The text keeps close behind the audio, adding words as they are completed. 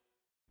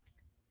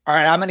All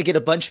right, I'm going to get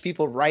a bunch of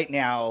people right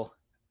now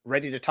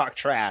ready to talk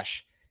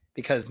trash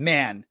because,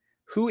 man,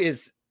 who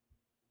is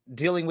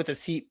dealing with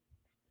this heat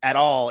at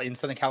all in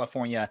Southern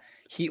California?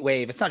 Heat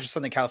wave. It's not just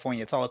Southern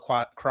California. It's all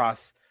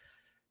across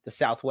the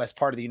southwest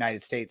part of the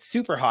United States.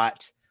 Super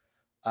hot.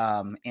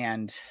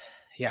 And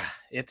yeah,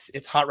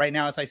 it's hot right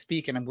now as I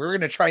speak. And we're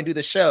going to try and do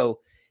the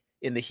show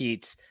in the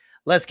heat.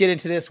 Let's get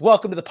into this.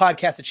 Welcome to the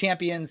Podcast of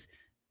Champions.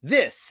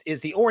 This is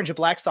the Orange and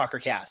Black Soccer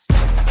Cast.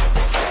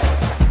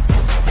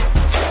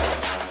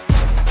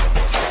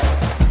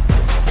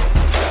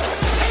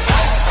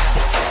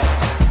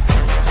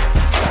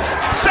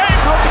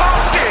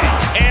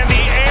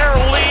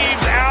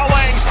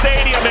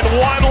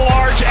 One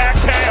large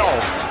exhale.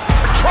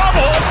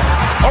 Trouble.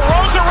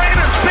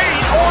 Arozarena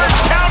feet.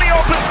 Orange County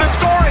opens the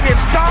scoring.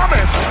 It's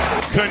Thomas.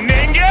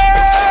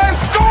 Kuninga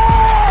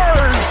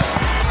scores!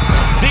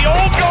 The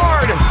old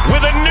guard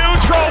with a new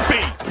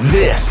trophy.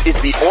 This is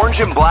the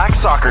Orange and Black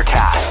Soccer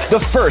Cast, the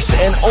first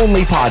and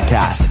only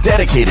podcast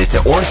dedicated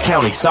to Orange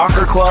County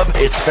Soccer Club,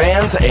 its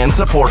fans, and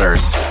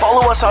supporters.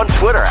 Follow us on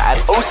Twitter at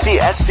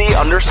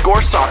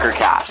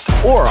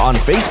OCSC_SoccerCast or on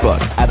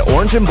Facebook at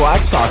Orange and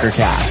Black Soccer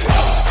Cast.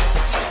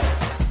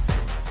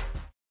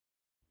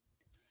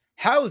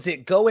 How's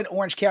it going,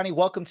 Orange County?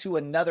 Welcome to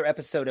another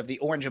episode of the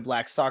Orange and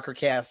Black Soccer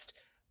Cast.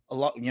 A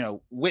lot,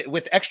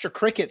 with extra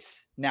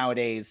crickets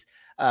nowadays.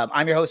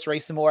 I'm your host, Ray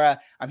Samora.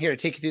 I'm here to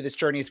take you through this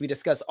journey as we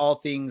discuss all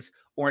things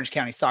Orange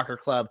County Soccer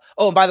Club.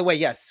 Oh, and by the way,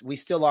 yes, we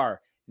still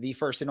are the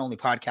first and only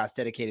podcast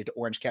dedicated to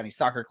Orange County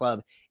Soccer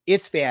Club,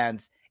 its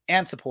fans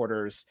and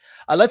supporters.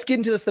 Let's get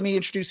into this. Let me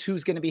introduce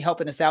who's going to be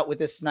helping us out with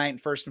this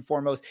tonight. First and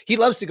foremost, he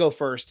loves to go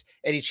first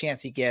any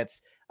chance he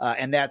gets,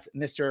 and that's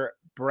Mr.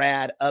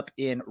 Brad up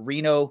in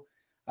Reno.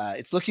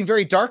 It's looking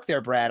very dark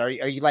there, Brad. Are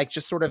you like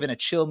just sort of in a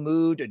chill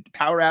mood?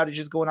 Power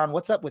outages going on?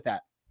 What's up with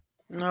that?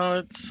 No,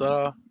 it's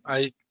I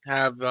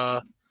have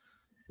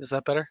is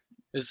that better?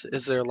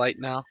 Is there light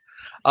now?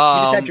 You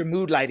just had your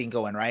mood lighting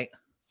going, right?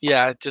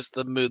 Yeah, just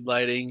the mood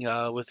lighting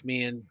with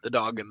me and the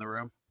dog in the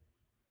room.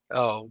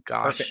 Oh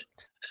gosh.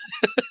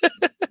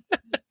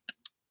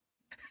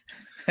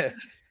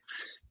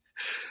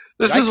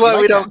 This is why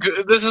we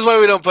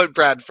don't put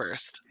Brad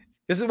first.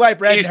 This is why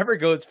Brad never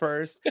goes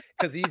first,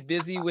 because he's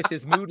busy with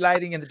his mood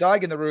lighting and the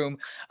dog in the room.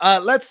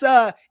 Let's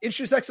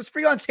introduce next. Let's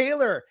bring on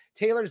Taylor.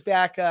 Taylor's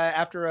back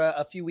after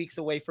a few weeks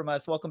away from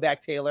us. Welcome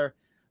back, Taylor.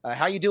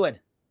 How you doing?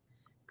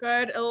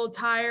 Good. A little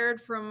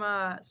tired from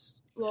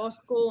law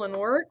school and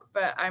work,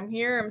 but I'm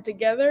here. I'm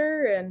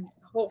together, and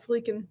hopefully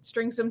can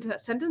string some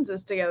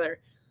sentences together.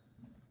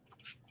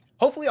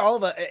 Hopefully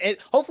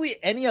hopefully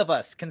any of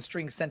us can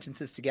string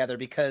sentences together,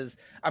 because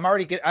I'm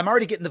already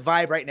getting the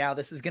vibe right now.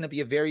 This is going to be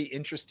a very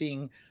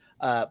interesting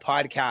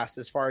podcast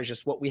as far as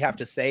just what we have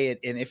to say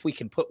and if we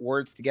can put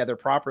words together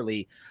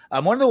properly.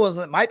 One of the ones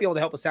that might be able to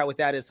help us out with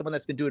that is someone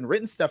that's been doing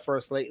written stuff for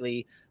us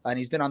lately, and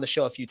he's been on the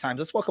show a few times.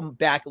 Let's welcome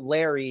back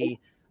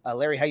Larry.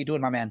 Larry, how you doing,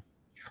 my man?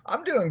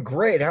 I'm doing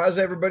great. How's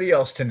everybody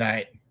else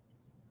tonight?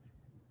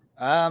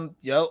 I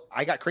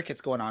got crickets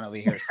going on over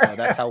here, so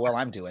that's how well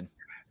I'm doing.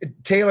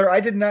 Taylor,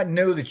 I did not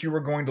know that you were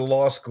going to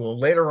law school.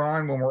 Later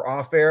on, when we're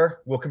off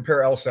air, we'll compare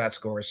LSAT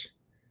scores.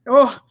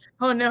 Oh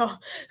no.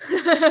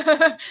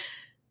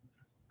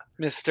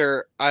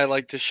 Mister, I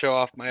like to show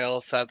off my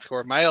LSAT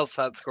score. My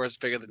LSAT score is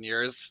bigger than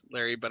yours,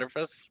 Larry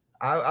Butterfuss.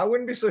 I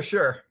wouldn't be so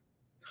sure.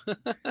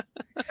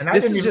 And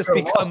this has just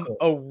become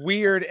a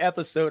weird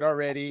episode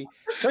already,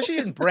 especially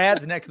in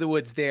Brad's neck of the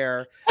woods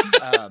there.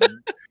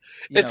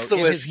 It's the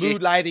whiskey. His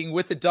mood lighting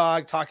with the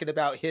dog, talking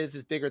about his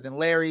is bigger than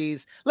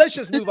Larry's. Let's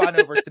just move on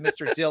over to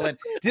Mr. Dylan.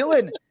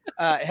 Dylan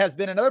has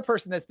been another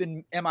person that's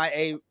been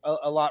MIA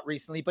a lot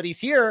recently, but he's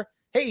here.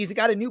 Hey, he's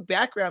got a new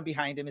background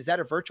behind him. Is that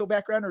a virtual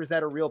background or is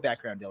that a real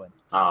background, Dylan?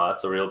 Oh,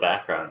 that's a real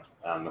background.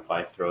 If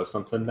I throw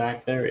something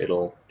back there,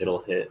 it'll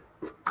hit.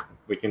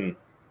 We can.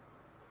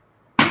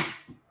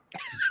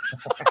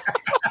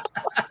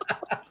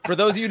 For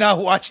those of you not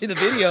watching the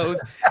videos,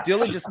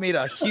 Dylan just made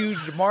a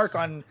huge mark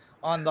on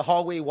the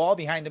hallway wall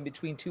behind him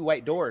between two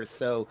white doors.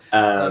 So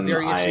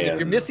very interesting. If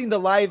you're missing the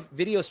live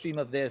video stream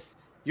of this,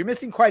 you're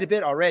missing quite a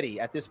bit already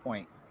at this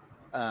point.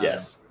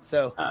 Yes.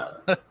 So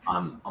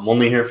I'm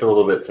only here for a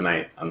little bit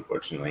tonight,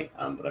 unfortunately,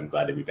 but I'm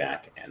glad to be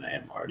back, and I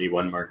am already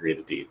one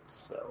margarita deep.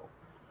 So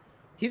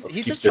he's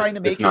just trying to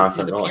make his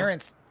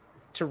appearance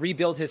to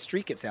rebuild his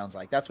streak. It sounds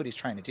like that's what he's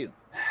trying to do.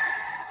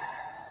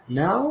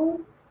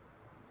 No.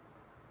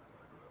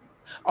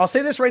 I'll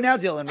say this right now,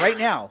 Dylan. Right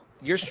now,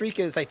 your streak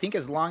is, I think,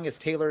 as long as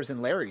Taylor's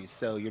and Larry's,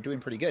 so you're doing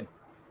pretty good.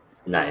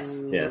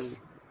 Nice.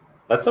 Yes.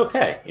 That's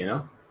okay,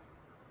 Well,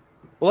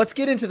 let's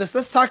get into this.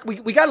 Let's talk.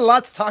 We got a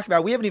lot to talk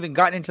about. We haven't even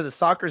gotten into the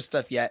soccer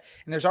stuff yet,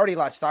 and there's already a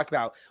lot to talk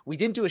about. We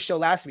didn't do a show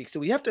last week,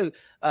 so we have to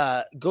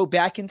go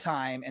back in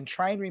time and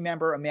try and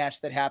remember a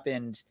match that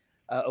happened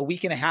a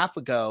week and a half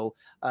ago,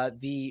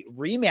 the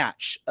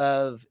rematch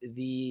of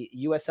the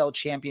USL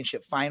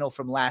Championship final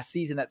from last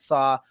season that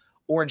saw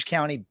Orange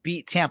County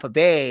beat Tampa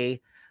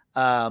Bay.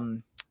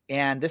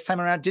 And this time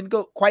around, didn't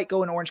quite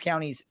go in Orange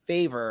County's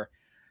favor.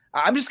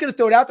 I'm just going to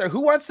throw it out there.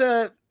 Who wants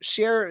to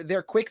share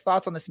their quick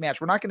thoughts on this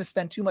match? We're not going to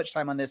spend too much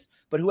time on this,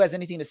 but who has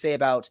anything to say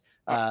about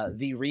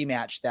the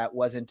rematch that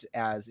wasn't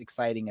as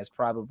exciting as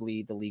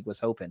probably the league was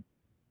hoping?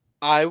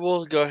 I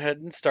will go ahead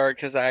and start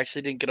because I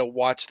actually didn't get to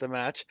watch the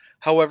match.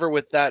 However,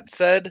 with that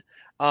said,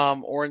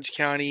 Orange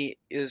County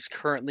is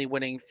currently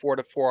winning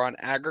 4-4 on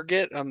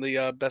aggregate on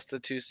the best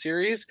of 2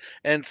 series.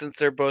 And since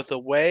they're both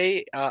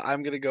away,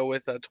 I'm going to go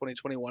with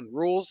 2021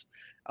 rules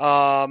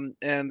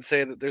and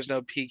say that there's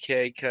no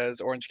PK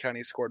because Orange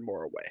County scored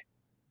more away.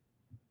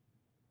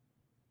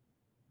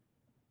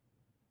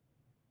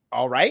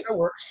 All right. That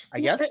works. I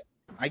guess.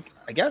 I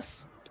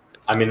guess.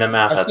 I mean, the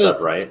math adds Absolutely.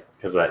 up, right?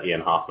 Because that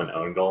Ian Hoffman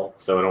own goal.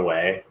 So in a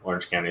way,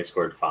 Orange County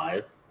scored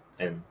 5,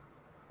 and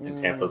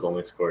Tampa's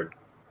only scored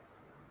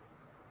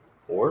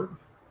 4,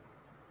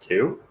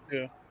 2,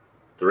 Yeah.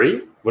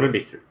 3. Wouldn't it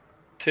be 3?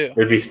 2. It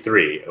would be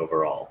 3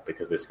 overall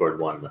because they scored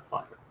 1 in the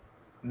final.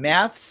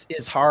 Maths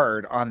is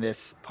hard on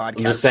this podcast.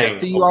 I'm just saying,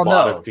 so you a all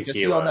lot know. of Just so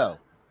you all tequila. know.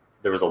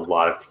 There was a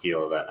lot of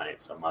tequila that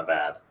night, so my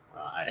bad.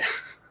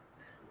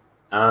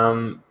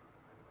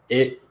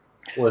 It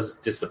was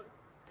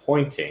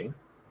disappointing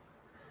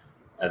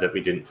that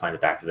we didn't find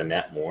it back of the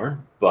net more,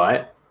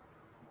 but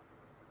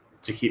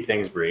to keep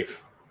things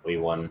brief, we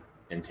won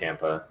in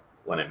Tampa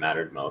when it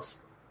mattered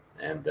most,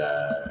 and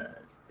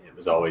it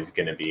was always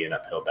going to be an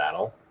uphill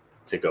battle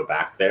to go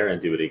back there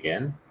and do it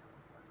again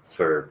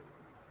for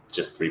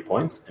just 3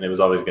 points, and it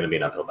was always going to be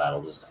an uphill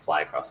battle just to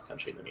fly across the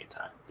country in the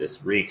meantime.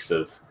 This reeks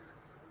of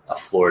a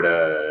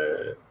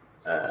Florida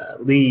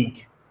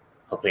league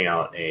helping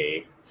out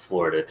a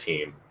Florida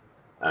team.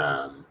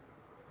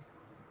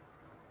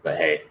 But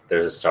hey,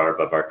 there's a star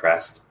above our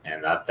crest,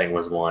 and that thing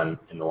was won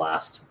in the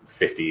last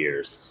 50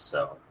 years.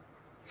 So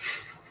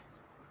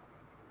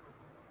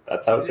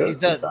that's how it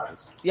goes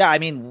sometimes. Yeah, I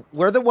mean,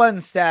 we're the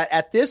ones that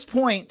at this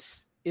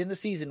point in the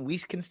season, we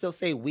can still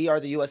say we are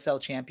the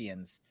USL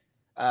champions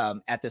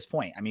at this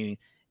point. I mean,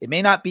 it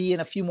may not be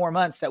in a few more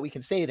months that we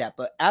can say that,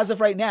 but as of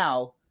right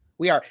now,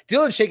 we are.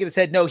 Dylan's shaking his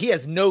head. No, he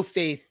has no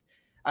faith.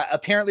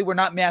 Apparently, we're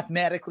not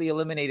mathematically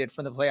eliminated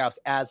from the playoffs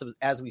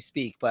as we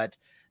speak, but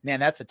man,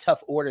 that's a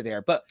tough order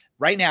there. But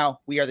right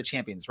now, we are the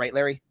champions, right,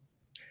 Larry?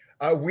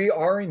 We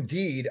are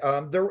indeed.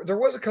 There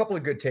was a couple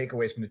of good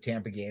takeaways from the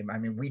Tampa game. I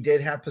mean, we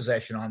did have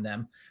possession on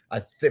them.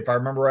 If I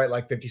remember right,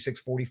 like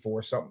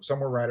 56-44,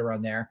 somewhere right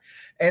around there.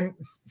 And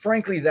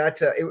frankly,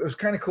 that it was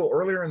kind of cool.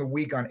 Earlier in the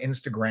week on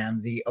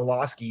Instagram, the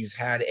Oloskis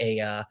had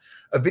a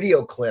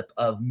video clip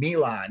of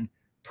Milan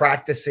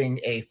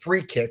practicing a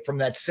free kick from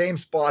that same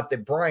spot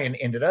that Brian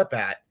ended up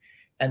at.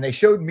 And they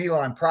showed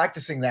Milan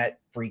practicing that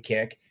free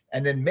kick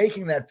and then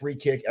making that free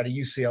kick at a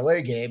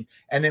UCLA game.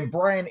 And then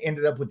Brian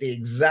ended up with the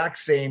exact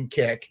same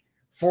kick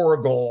for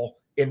a goal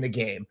in the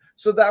game.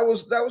 So that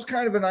was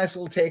kind of a nice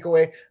little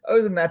takeaway.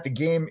 Other than that, the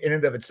game in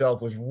and of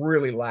itself was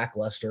really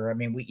lackluster. I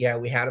mean, we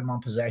had him on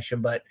possession,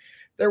 but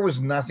there was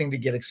nothing to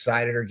get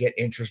excited or get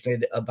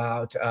interested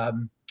about.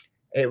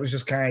 It was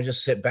just kind of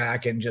just sit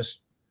back and just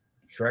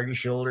shrug your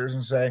shoulders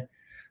and say,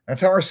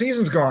 that's how our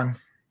season's gone.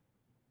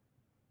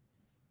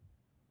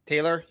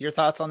 Taylor, your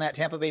thoughts on that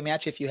Tampa Bay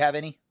match, if you have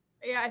any?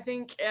 Yeah, I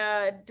think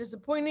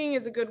disappointing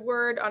is a good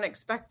word.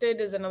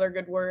 Unexpected is another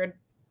good word.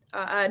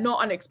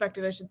 Not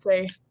unexpected, I should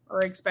say,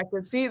 or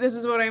expected. See, this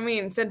is what I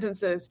mean,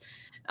 sentences.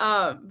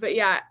 But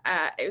yeah,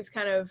 it was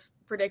kind of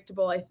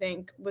predictable, I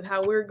think, with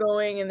how we're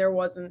going, and there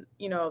wasn't,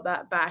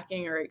 that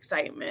backing or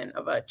excitement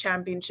of a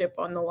championship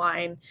on the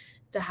line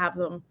to have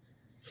them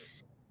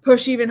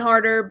push even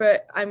harder.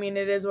 But I mean,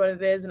 it is what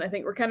it is, and I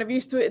think we're kind of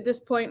used to it at this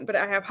point. But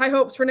I have high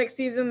hopes for next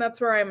season. That's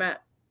where I'm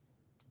at.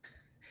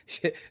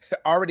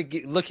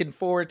 Already looking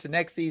forward to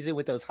next season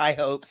with those high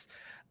hopes.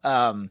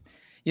 Math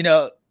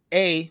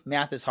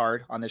is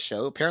hard on this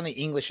show. Apparently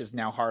English is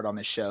now hard on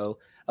this show.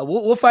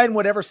 We'll find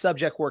whatever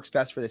subject works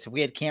best for this. If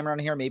we had Cameron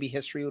on here, maybe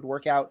history would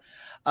work out.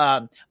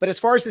 But as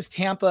far as this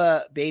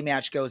Tampa Bay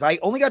match goes, I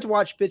only got to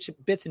watch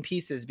bits and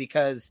pieces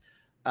because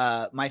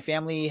my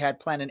family had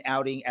planned an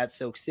outing at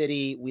Soak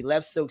City. We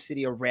left Soak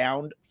City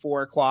around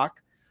 4:00,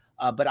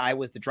 but I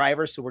was the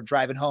driver. So we're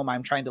driving home.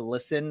 I'm trying to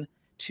listen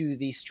to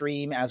the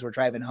stream as we're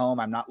driving home.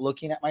 I'm not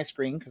looking at my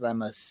screen because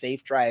I'm a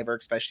safe driver,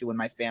 especially when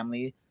my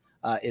family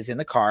is in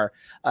the car.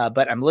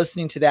 But I'm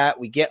listening to that.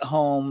 We get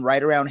home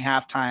right around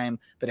halftime,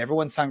 but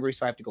everyone's hungry,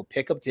 so I have to go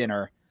pick up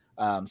dinner.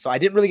 So I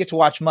didn't really get to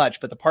watch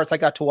much, but the parts I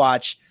got to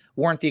watch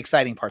weren't the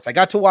exciting parts. I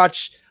got to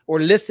watch or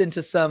listen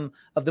to some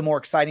of the more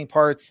exciting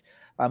parts.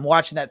 I'm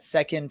watching that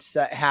second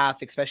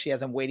half, especially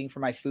as I'm waiting for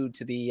my food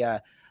to be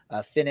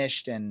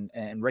finished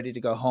and ready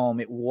to go home.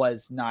 It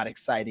was not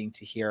exciting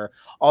to hear,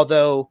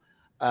 although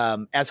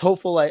as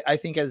hopeful, I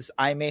think, as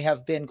I may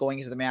have been going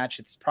into the match,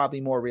 it's probably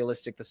more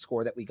realistic, the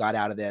score that we got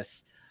out of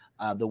this.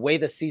 The way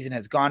the season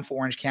has gone for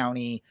Orange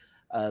County,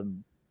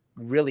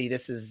 really,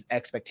 this is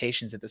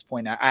expectations at this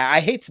point.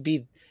 I hate to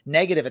be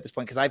negative at this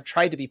point because I've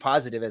tried to be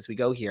positive as we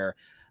go here,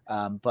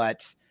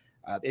 but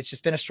it's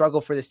just been a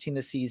struggle for this team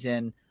this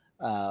season.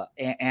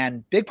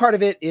 And big part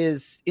of it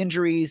is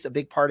injuries. A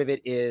big part of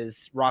it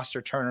is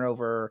roster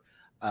turnover.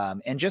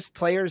 And just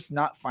players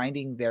not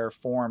finding their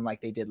form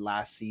like they did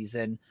last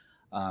season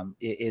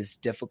is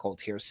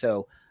difficult here.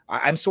 So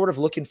I'm sort of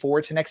looking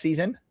forward to next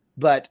season,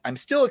 but I'm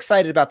still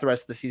excited about the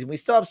rest of the season. We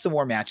still have some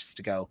more matches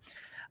to go,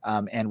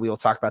 and we will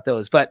talk about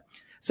those. But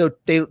so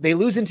they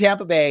lose in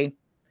Tampa Bay,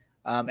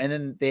 and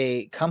then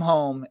they come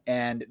home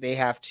and they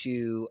have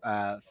to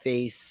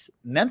face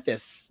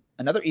Memphis,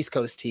 another East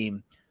Coast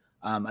team,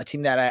 a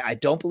team that I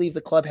don't believe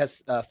the club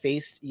has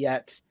faced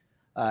yet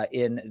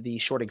in the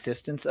short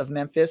existence of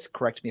Memphis.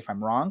 Correct me if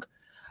I'm wrong.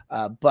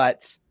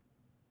 But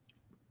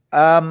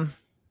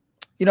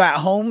at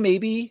home,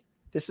 maybe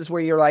this is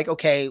where you're like,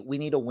 okay, we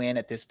need a win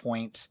at this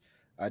point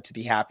to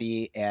be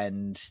happy.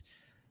 And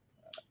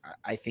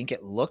I think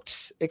it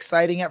looked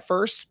exciting at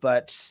first,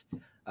 but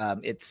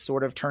it's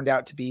sort of turned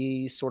out to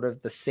be sort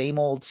of the same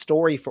old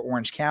story for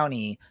Orange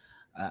County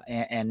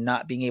and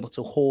not being able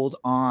to hold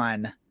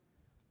on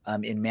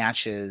in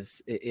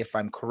matches, if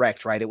I'm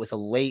correct, right? It was a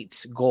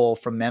late goal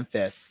from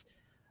Memphis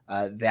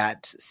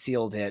that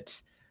sealed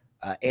it.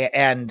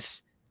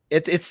 And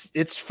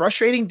it's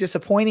frustrating,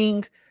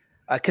 disappointing,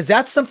 because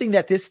that's something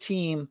that this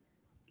team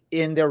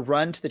in their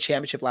run to the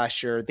championship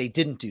last year, they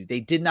didn't do. They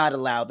did not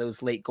allow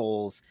those late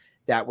goals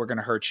that were going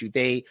to hurt you.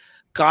 They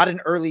got an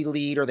early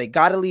lead, or they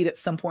got a lead at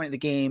some point in the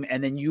game,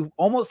 and then you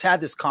almost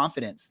had this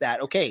confidence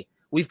that, okay,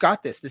 we've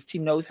got this. This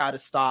team knows how to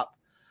stop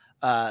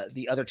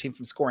the other team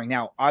from scoring.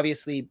 Now,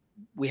 obviously,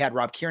 we had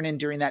Rob Kiernan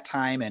during that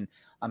time, and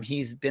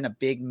he's been a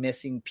big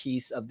missing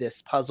piece of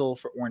this puzzle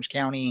for Orange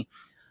County.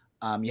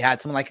 You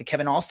had someone like a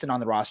Kevin Alston on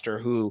the roster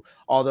who,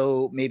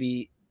 although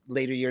maybe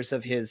later years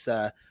of his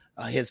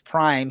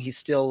prime, he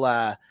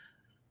still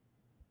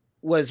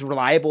was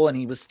reliable, and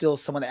he was still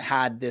someone that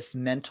had this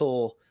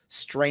mental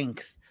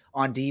strength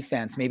on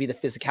defense. Maybe the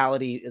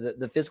physicality,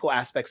 the physical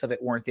aspects of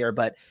it weren't there,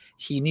 but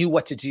he knew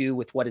what to do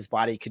with what his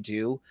body could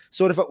do.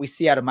 Sort of what we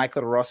see out of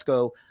Michael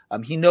Orozco.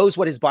 He knows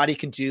what his body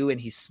can do, and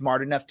he's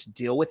smart enough to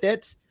deal with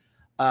it.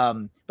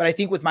 But I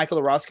think with Michael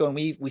Orozco, and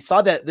we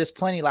saw that this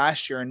plenty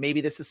last year, and maybe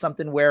this is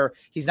something where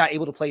he's not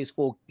able to play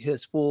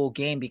his full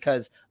game,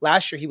 because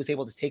last year he was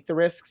able to take the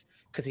risks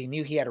because he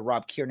knew he had a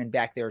Rob Kiernan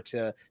back there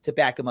to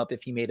back him up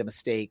if he made a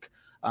mistake.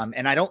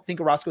 And I don't think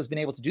Orozco has been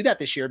able to do that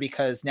this year,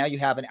 because now you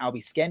have an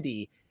Albie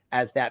Skendi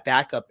as that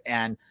backup.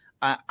 And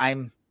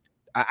I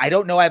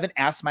don't know. I haven't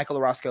asked Michael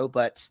Orozco,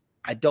 but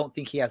I don't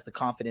think he has the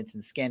confidence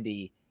in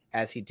Skendi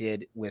as he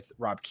did with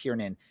Rob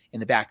Kiernan in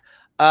the back.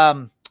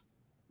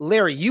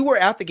 Larry, you were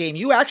at the game.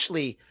 You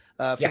actually,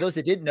 for those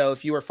that didn't know,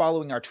 if you were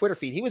following our Twitter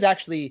feed, he was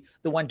actually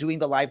the one doing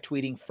the live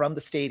tweeting from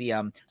the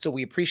stadium. So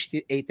we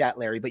appreciate that,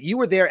 Larry. But you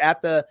were there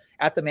at the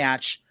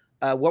match.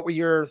 What were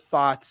your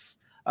thoughts?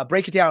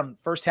 Break it down,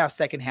 first half,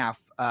 second half,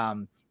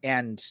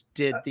 and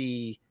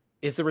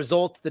is the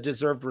result the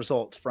deserved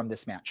result from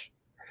this match?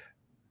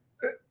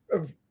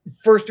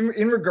 First,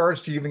 in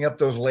regards to giving up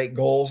those late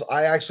goals,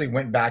 I actually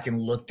went back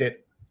and looked at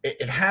it.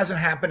 It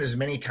hasn't happened as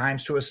many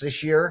times to us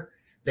this year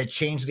that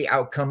changed the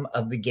outcome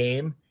of the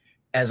game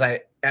as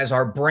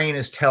our brain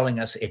is telling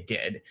us it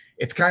did.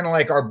 It's kind of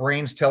like our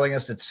brain's telling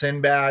us that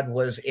Sinbad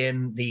was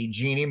in the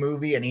Genie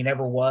movie and he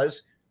never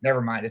was.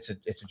 Never mind, it's a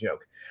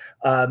joke.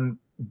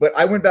 But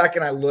I went back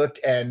and I looked,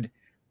 and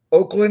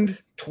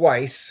Oakland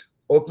twice.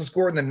 Oakland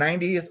scored in the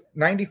 90th,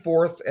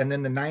 94th, and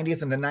then the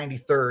 90th and the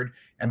 93rd.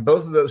 And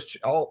both of those,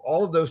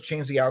 all of those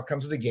changed the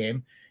outcomes of the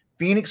game.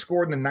 Phoenix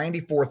scored in the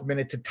 94th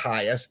minute to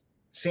tie us.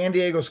 San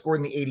Diego scored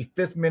in the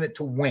 85th minute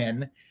to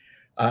win.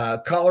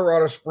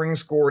 Colorado Springs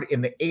scored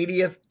in the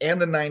 80th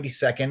and the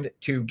 92nd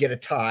to get a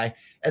tie.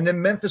 And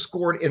then Memphis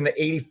scored in the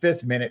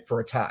 85th minute for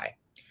a tie.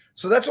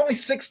 So that's only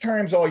 6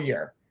 times all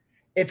year.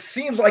 It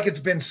seems like it's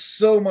been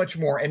so much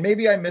more. And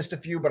maybe I missed a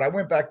few, but I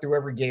went back through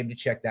every game to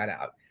check that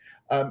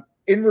out.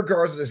 In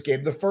regards to this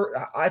game,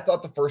 I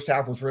thought the first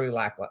half was really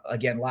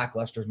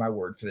lackluster is my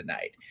word for the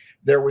night.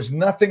 There was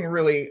nothing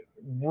really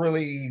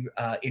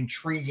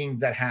intriguing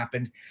that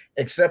happened,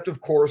 except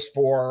of course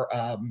for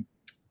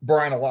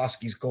Brian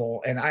Olowski's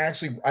goal. And I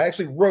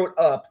actually wrote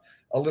up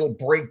a little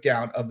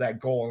breakdown of that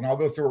goal, and I'll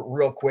go through it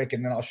real quick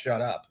and then I'll shut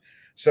up.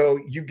 So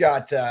you've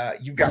got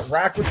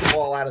Rack with the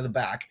ball out of the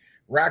back.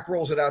 Rack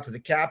rolls it out to the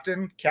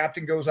captain.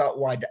 Captain goes out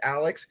wide to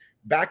Alex.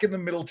 Back in the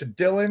middle to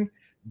Dylan.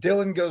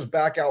 Dylan goes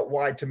back out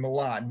wide to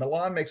Milan.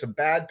 Milan makes a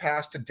bad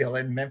pass to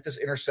Dylan. Memphis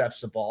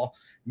intercepts the ball.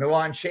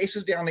 Milan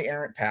chases down the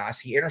errant pass.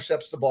 He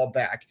intercepts the ball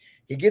back.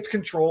 He gets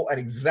control at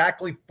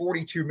exactly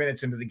 42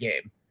 minutes into the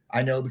game.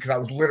 I know because I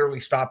was literally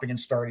stopping and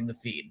starting the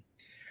feed.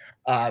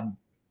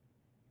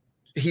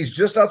 He's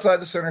just outside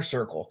the center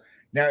circle.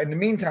 Now, in the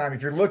meantime,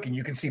 if you're looking,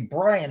 you can see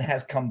Brian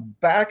has come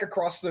back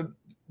across the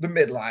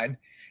midline.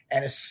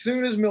 And as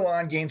soon as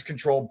Milan gains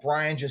control,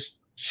 Brian just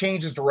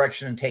changes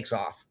direction and takes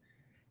off.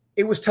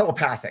 It was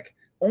telepathic.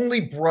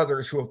 Only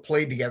brothers who have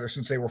played together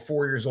since they were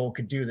 4 years old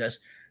could do this.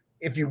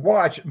 If you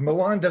watch,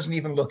 Milan doesn't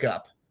even look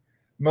up.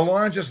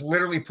 Milan just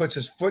literally puts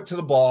his foot to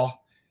the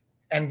ball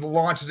and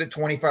launches it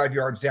 25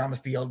 yards down the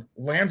field,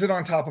 lands it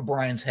on top of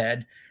Brian's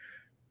head.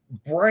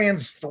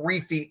 Brian's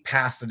 3 feet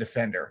past the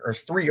defender, or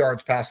 3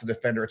 yards past the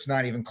defender. It's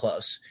not even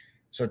close.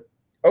 So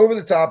over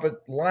the top, it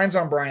lines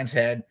on Brian's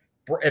head.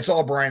 It's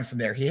all Brian from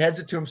there. He heads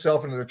it to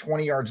himself another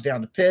 20 yards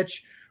down the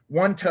pitch.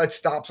 One touch,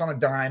 stops on a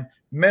dime.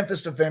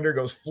 Memphis defender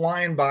goes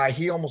flying by.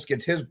 He almost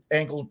gets his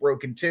ankles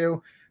broken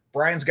too.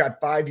 Brian's got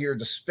 5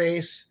 yards of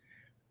space.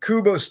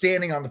 Kubo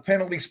standing on the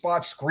penalty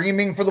spot,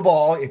 screaming for the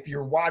ball. If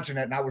you're watching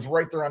it, and I was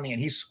right there on the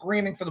end, he's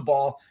screaming for the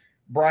ball.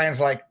 Brian's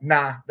like,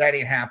 nah, that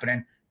ain't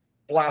happening.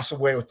 Blasts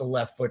away with the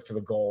left foot for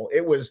the goal.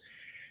 It was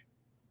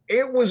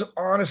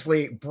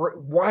honestly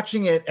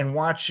watching it and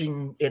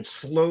watching it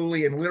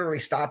slowly and literally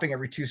stopping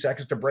every 2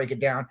 seconds to break it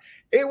down.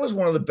 It was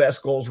one of the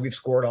best goals we've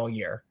scored all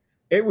year.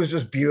 It was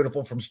just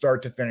beautiful from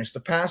start to finish.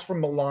 The pass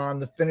from Milan,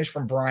 the finish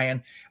from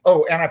Brian.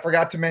 Oh, and I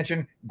forgot to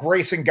mention,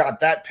 Grayson got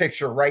that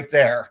picture right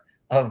there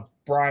of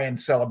Brian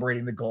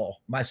celebrating the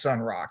goal. My son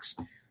rocks.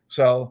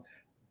 So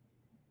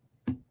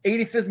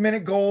 85th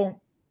minute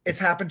goal. It's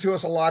happened to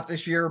us a lot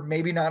this year.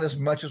 Maybe not as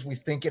much as we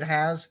think it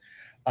has.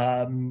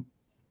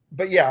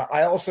 But yeah,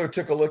 I also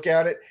took a look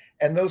at it,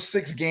 and those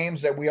 6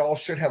 games that we all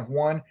should have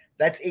won,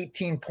 that's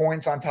 18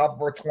 points on top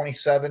of our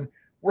 27.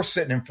 We're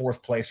sitting in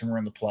 4th place and we're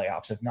in the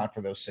playoffs, if not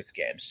for those 6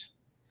 games.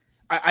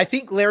 I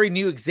think Larry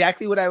knew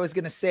exactly what I was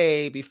going to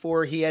say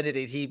before he ended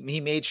it. He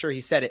made sure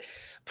he said it.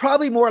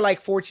 Probably more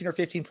like 14 or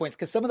 15 points,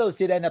 because some of those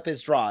did end up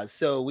as draws.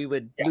 So we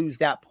would lose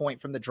that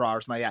point from the draw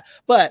or something like that.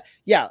 But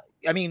yeah,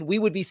 I mean, we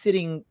would be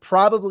sitting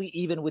probably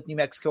even with New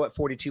Mexico at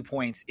 42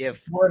 points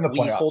if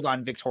we hold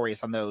on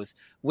victorious on those,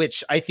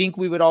 which I think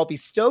we would all be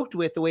stoked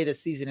with the way the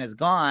season has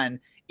gone.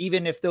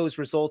 Even if those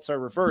results are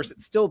reversed,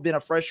 it's still been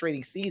a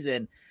frustrating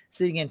season.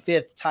 Sitting in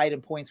 5th, tied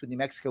in points with New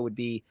Mexico would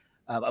be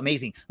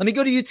amazing. Let me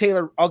go to you,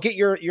 Taylor. I'll get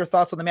your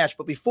thoughts on the match.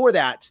 But before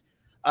that,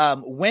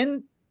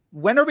 when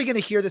are we going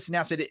to hear this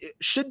announcement?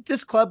 Should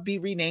this club be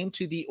renamed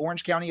to the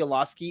Orange County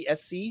Olosky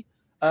SC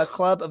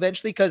club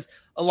eventually? Because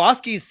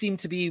Oloskis seem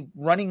to be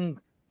running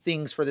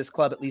things for this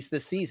club, at least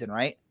this season,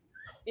 right?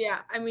 Yeah,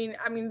 I mean,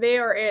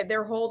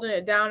 they're holding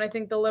it down. I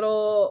think the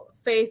little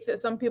faith that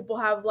some people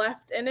have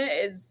left in it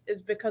is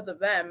because of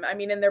them. I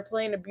mean, and they're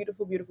playing a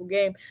beautiful, beautiful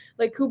game.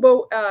 Like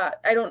Kubo,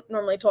 I don't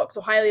normally talk so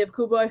highly of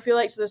Kubo, I feel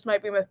like, so this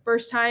might be my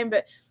first time,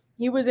 but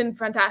he was in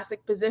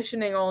fantastic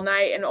positioning all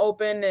night and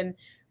open and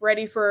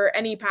ready for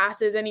any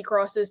passes, any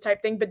crosses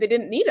type thing, but they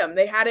didn't need him.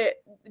 They had it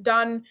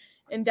done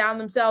and down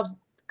themselves.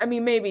 I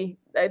mean, maybe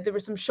there were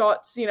some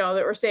shots,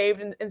 that were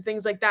saved and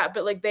things like that,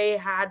 but like they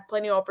had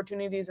plenty of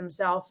opportunities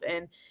themselves.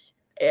 And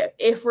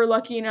if we're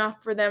lucky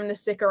enough for them to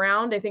stick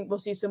around, I think we'll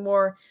see some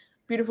more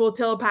beautiful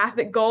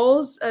telepathic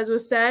goals, as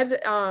was said,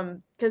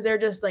 because they're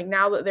just like,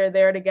 now that they're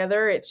there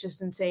together, it's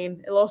just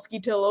insane.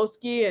 Ilowski to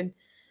Ilowski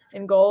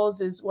and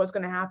goals is what's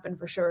going to happen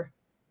for sure.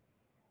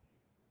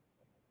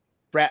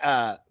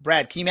 Brad,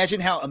 can you imagine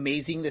how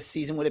amazing this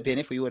season would have been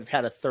if we would have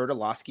had a third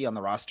Olosky on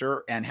the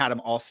roster and had him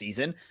all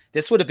season?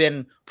 This would have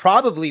been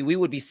we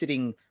would be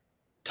sitting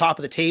top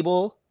of the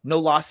table, no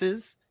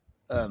losses,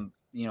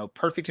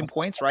 perfect in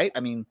points, right?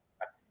 I mean,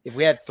 if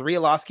we had 3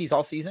 Oloskis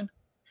all season.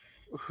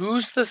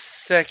 Who's the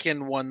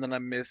second one that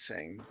I'm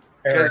missing?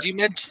 Because you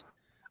mentioned,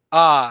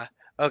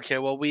 okay.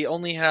 Well, we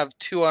only have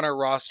 2 on our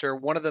roster.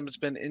 One of them has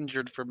been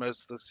injured for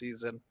most of the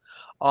season.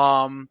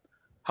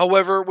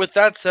 However, with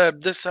that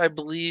said, this, I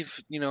believe,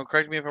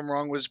 correct me if I'm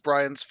wrong, was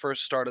Brian's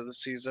first start of the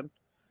season.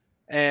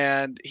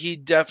 And he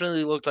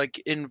definitely looked like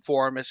in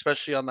form,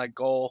 especially on that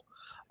goal.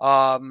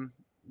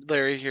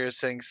 Larry here is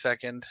saying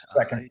second.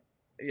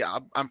 Yeah,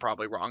 I'm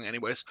probably wrong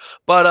anyways.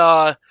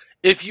 But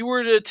if you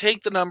were to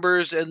take the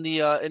numbers and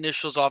the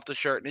initials off the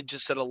shirt and it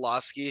just said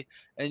Olosky,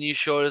 and you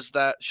showed us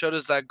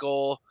that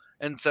goal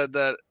and said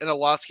that an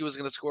Olosky was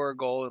going to score a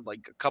goal in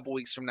like a couple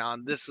weeks from now,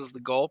 and this is the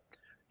goal,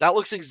 that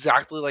looks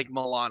exactly like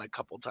Milan a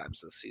couple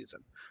times this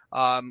season,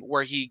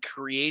 where he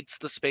creates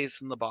the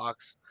space in the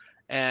box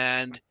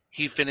and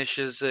he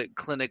finishes it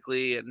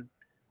clinically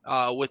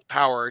and with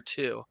power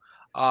too.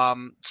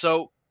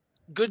 So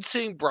good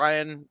seeing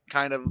Brian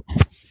kind of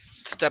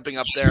stepping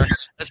up there,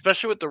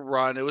 especially with the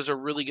run. It was a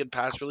really good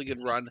pass, really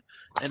good run.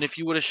 And if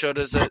you would have showed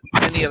us it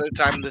any other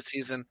time in the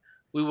season,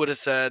 we would have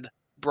said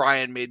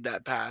Brian made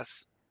that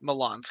pass.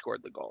 Milan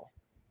scored the goal.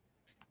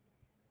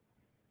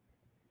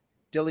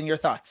 Dylan, your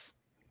thoughts?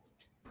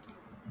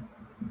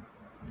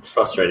 It's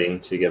frustrating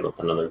to give up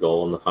another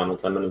goal in the final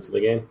 10 minutes of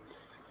the game.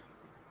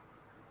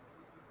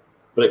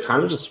 But it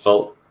kind of just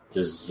felt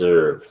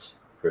deserved,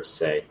 per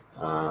se.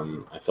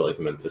 I felt like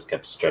Memphis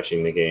kept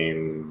stretching the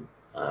game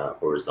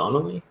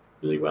horizontally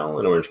really well,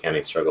 and Orange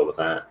County struggled with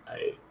that.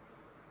 I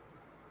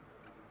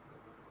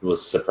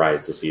was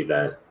surprised to see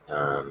that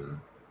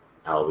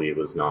Skendi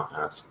was not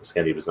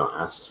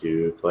asked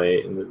to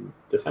play in the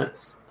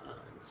defense.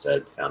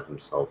 Instead, found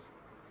himself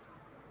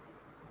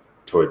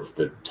towards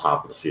the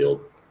top of the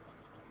field,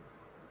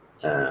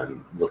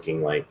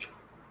 looking like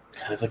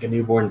kind of like a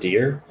newborn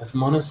deer, if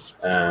I'm honest,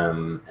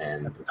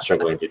 and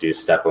struggling to do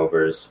step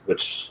overs,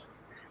 which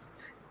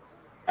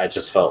I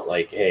just felt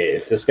like, hey,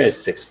 if this guy's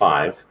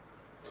 6'5",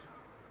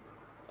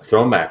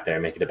 throw him back there,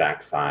 make it a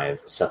back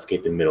 5,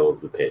 suffocate the middle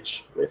of the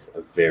pitch with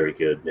a very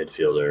good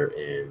midfielder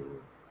in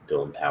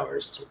Dylan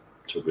Powers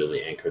to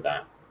really anchor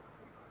that.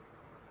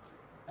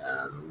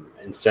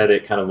 Instead,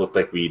 it kind of looked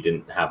like we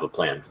didn't have a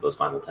plan for those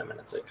final 10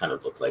 minutes. It kind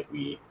of looked like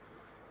we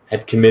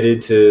had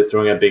committed to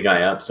throwing a big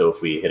guy up, so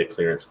if we hit a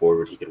clearance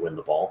forward, he could win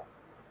the ball.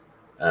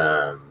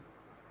 And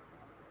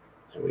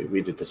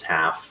we did this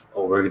half.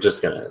 Oh, we're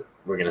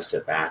gonna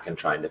sit back and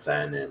try and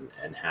defend,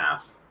 and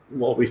half.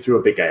 Well, we threw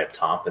a big guy up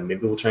top, and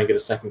maybe we'll try and get a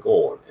second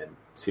goal and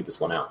see this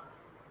one out.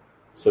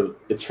 So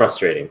it's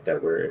frustrating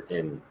that we're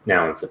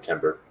now in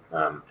September,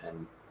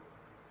 and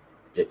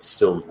it's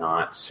still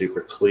not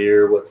super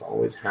clear what's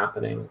always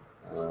happening.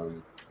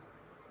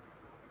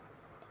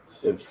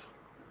 I've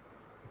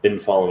been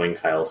following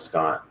Kyle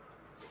Scott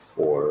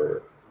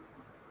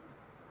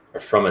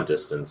from a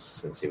distance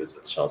since he was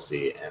with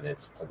Chelsea, and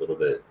it's a little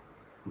bit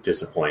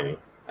disappointing.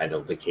 I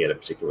don't think he had a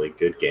particularly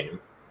good game.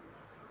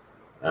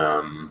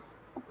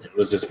 It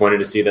was disappointed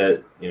to see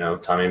that,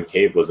 Tommy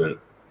McCabe wasn't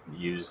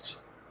used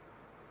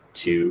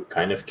to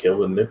kind of kill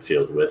the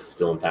midfield with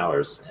Dylan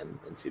Powers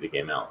and see the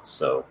game out.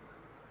 So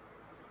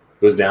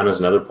it goes down as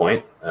another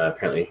point.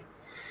 Apparently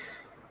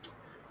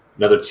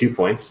another 2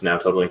 points, now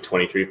totaling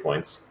 23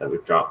 points that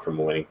we've dropped from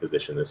a winning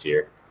position this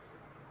year.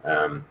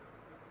 I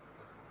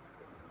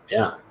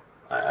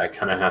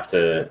kind of have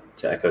to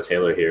echo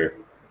Taylor here.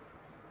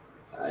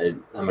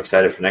 I'm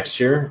excited for next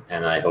year,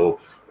 and I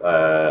hope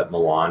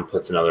Milan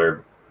puts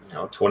another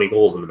 20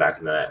 goals in the back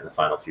of the net in the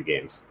final few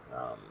games.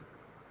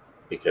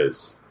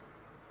 Because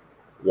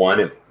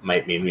one, it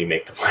might mean we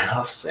make the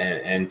playoffs,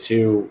 and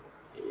two,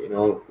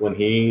 when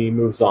he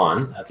moves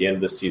on at the end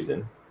of the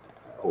season,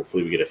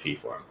 hopefully we get a fee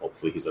for him.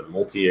 Hopefully he's a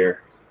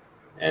multi-year,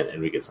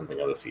 and we get something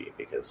of a fee,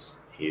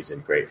 because he's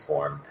in great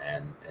form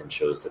and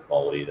shows the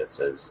quality that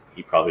says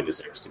he probably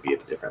deserves to be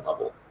at a different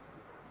level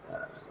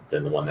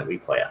than the one that we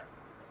play at.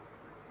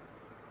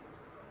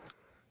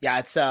 Yeah,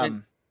 it's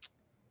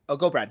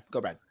go Brad.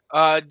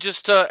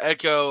 Just to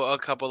echo a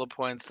couple of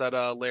points that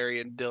Larry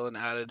and Dylan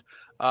added.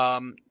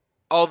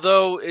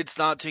 Although it's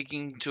not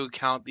taking into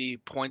account the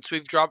points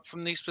we've dropped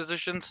from these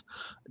positions,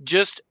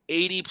 just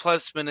 80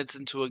 plus minutes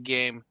into a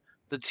game,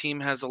 the team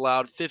has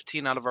allowed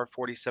 15 out of our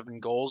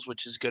 47 goals,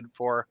 which is good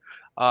for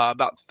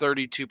about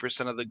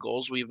 32% of the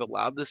goals we've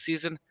allowed this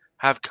season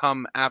have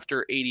come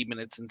after 80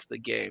 minutes into the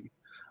game,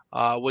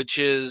 which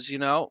is,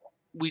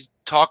 we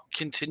talk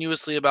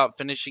continuously about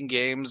finishing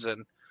games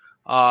and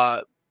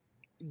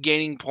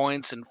gaining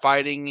points and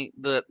fighting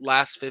the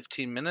last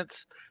 15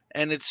 minutes.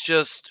 And it's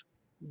just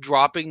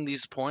dropping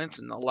these points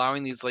and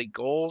allowing these late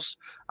goals.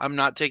 I'm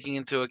not taking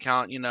into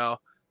account, the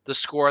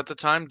score at the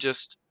time.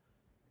 Just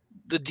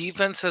the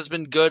defense has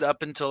been good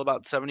up until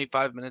about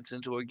 75 minutes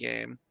into a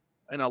game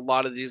in a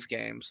lot of these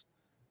games.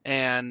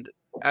 And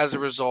as a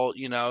result,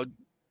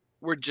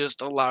 we're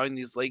just allowing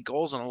these late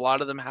goals, and a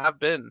lot of them have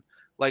been,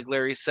 like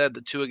Larry said,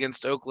 the 2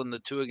 against Oakland, the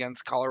 2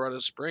 against Colorado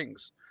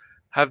Springs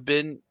have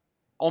been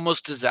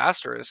almost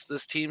disastrous.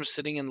 This team's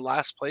sitting in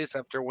last place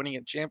after winning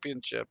a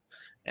championship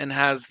and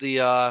has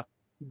the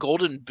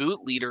golden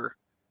boot leader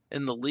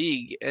in the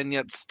league, and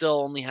yet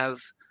still only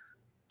has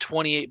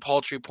 28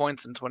 paltry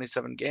points in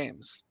 27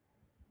 games.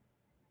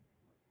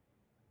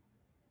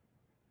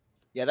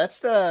 Yeah, that's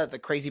the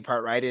crazy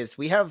part, right? Is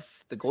we have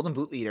the golden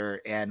boot leader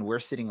and we're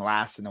sitting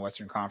last in the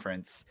Western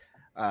Conference.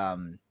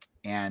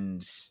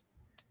 And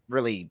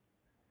really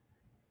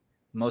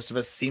most of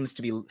us seems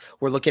to be,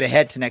 we're looking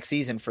ahead to next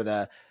season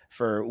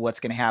for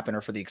what's going to happen,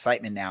 or for the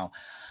excitement now.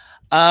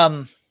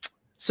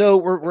 So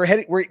we're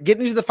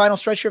getting into the final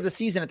stretch of the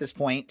season at this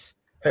point.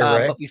 Hey,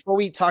 Ray. But before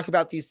we talk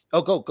about these,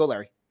 go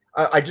Larry.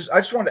 I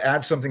just wanted to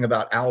add something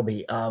about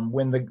Albie.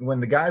 When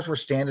the guys were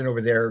standing over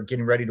there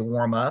getting ready to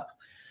warm up,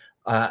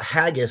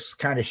 Haggis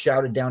kind of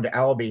shouted down to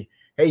Albie,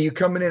 "Hey, you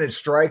coming in at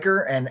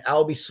striker?" And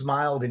Albie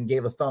smiled and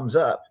gave a thumbs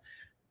up.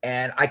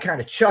 And I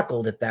kind of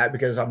chuckled at that,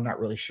 because I'm not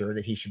really sure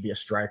that he should be a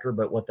striker,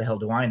 but what the hell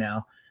do I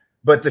know?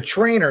 But the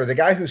trainer, the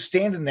guy who's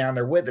standing down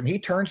there with him, he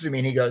turns to me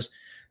and he goes,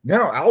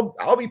 "No,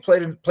 Albie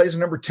plays a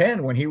number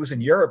 10 when he was in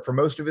Europe for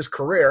most of his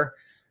career."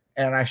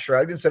 And I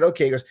shrugged and said,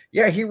 "Okay." He goes,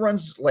 "Yeah, he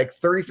runs like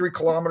 33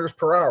 kilometers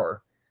per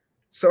hour."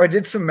 So I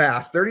did some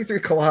math. 33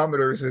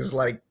 kilometers is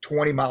like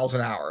 20 miles an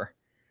hour.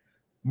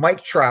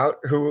 Mike Trout,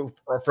 who,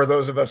 for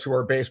those of us who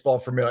are baseball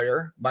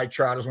familiar, Mike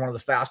Trout is one of the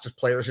fastest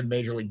players in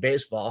Major League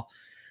Baseball.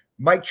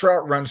 Mike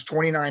Trout runs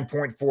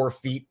 29.4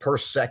 feet per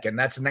second.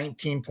 That's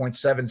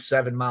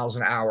 19.77 miles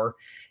an hour.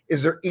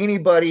 Is there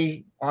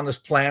anybody on this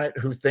planet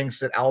who thinks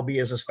that Albie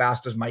is as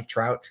fast as Mike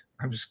Trout?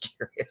 I'm just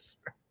curious.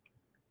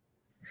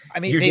 I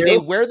mean, they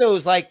wear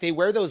those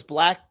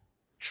black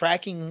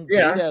tracking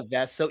data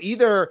vests. So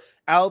either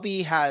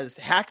Albie has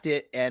hacked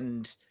it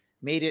and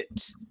made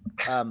it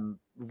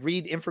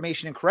read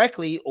information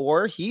incorrectly,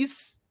 or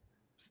he's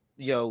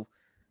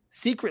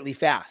secretly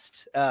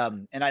fast.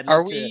 And I'd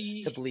like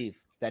to believe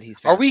that he's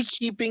fast. Are we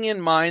keeping in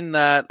mind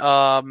that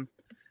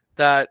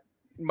that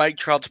Mike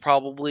Trout's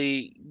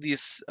probably,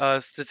 these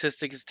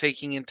statistic is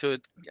taking into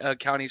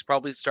account, he's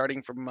probably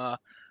starting from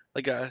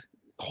like a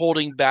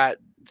holding bat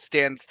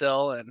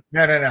standstill, and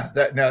no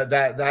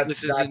that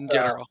this is in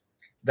general.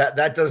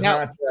 That does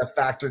not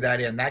factor that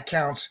in. That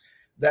counts.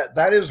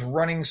 That is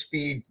running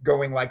speed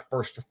going like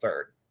first to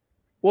third.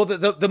 Well,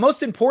 the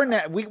most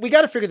important, we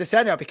got to figure this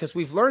out now because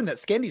we've learned that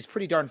Skendy's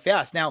pretty darn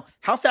fast. Now,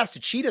 how fast do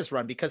cheetahs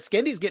run? Because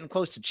Skendy's getting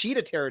close to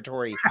cheetah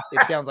territory.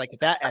 It sounds like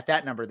at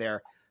that number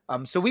there.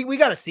 So we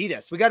got to see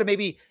this. We got to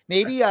maybe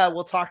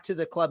we'll talk to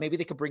the club. Maybe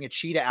they could bring a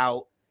cheetah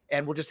out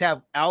and we'll just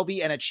have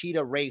Albie and a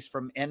cheetah race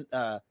from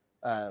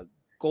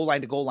goal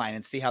line to goal line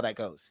and see how that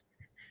goes.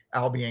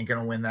 Albie ain't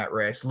gonna win that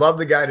race. Love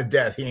the guy to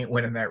death. He ain't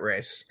winning that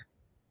race.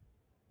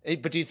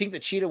 But do you think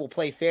that cheetah will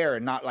play fair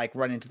and not like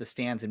run into the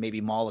stands and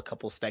maybe maul a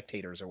couple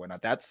spectators or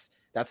whatnot? That's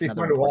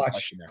another to watch.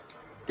 question there.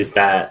 Is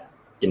that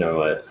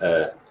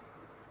a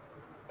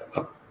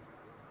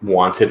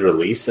wanted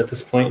release at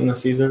this point in the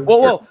season?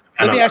 Well,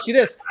 let me ask you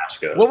this: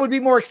 what would be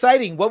more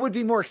exciting?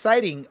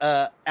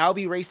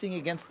 Albie racing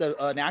against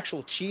an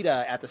actual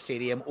cheetah at the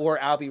stadium, or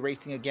Albie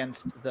racing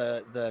against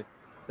the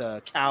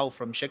cow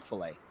from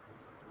Chick-fil-A?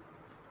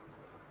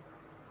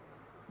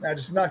 Now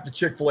just knock the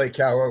Chick-fil-A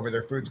cow over.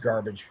 Their food's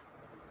garbage.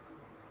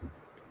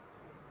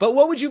 But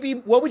what would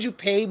you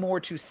pay more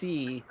to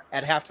see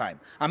at halftime?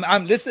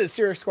 This is a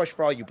serious question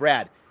for all you,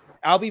 Brad.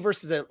 Albie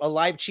versus a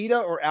live cheetah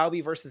or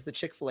Albie versus the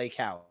Chick-fil-A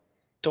cow?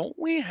 Don't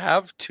we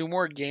have 2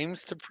 more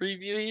games to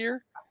preview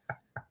here?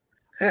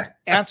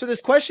 Answer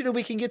this question and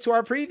we can get to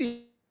our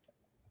preview.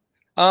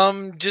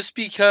 Just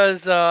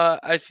because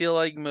I feel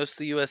like most of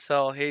the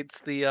USL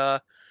hates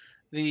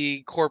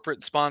the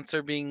corporate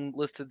sponsor being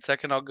listed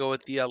second, I'll go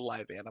with the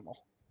live animal.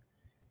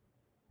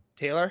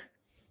 Taylor?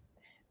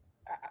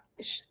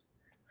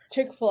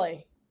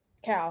 Chick-fil-A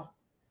cow.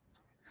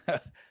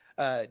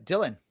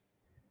 Dylan?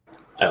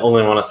 I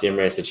only want to see him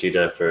race a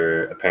cheetah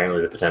for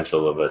apparently the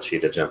potential of a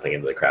cheetah jumping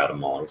into the crowd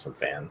and mauling some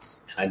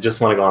fans. And I just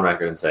want to go on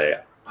record and say,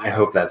 I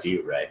hope that's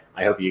you, Ray.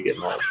 I hope you get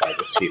mauled by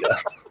this cheetah.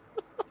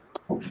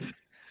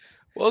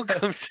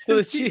 Welcome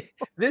to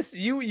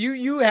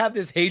you have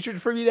this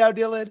hatred for me now,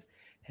 Dylan.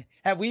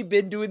 Have we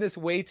been doing this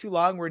way too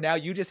long where now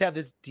you just have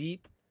this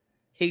deep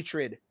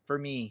hatred for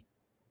me?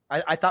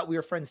 I thought we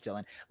were friends,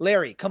 Dylan.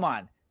 Larry, come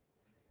on.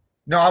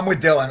 No, I'm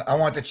with Dylan. I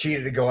want the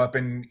cheetah to go up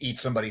and eat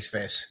somebody's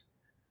face.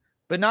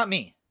 But not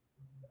me.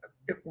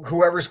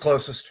 Whoever's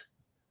closest.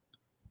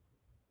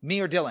 Me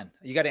or Dylan?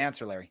 You got to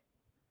answer, Larry.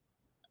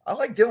 I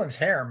like Dylan's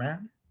hair,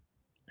 man.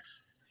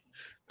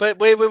 But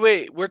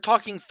wait. We're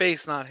talking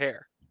face, not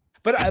hair.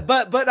 But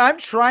I'm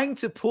trying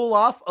to pull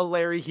off a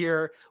Larry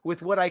here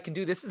with what I can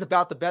do. This is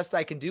about the best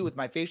I can do with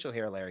my facial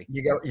hair, Larry.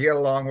 You got a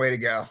long way to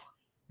go.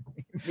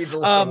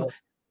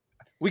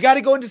 We got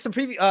to go into some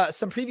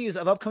previews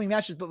of upcoming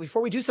matches, but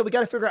before we do so, we got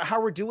to figure out how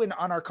we're doing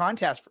on our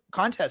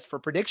contest for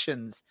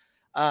predictions.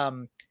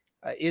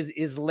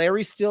 Is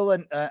Larry still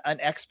an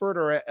expert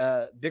or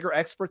a bigger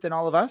expert than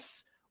all of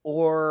us,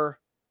 or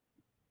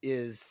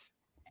is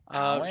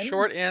Alan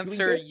short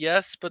answer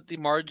yes, but the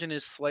margin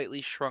is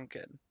slightly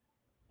shrunken.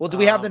 Well, do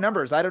we have the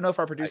numbers? I don't know if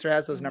our producer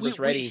has those numbers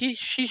ready. He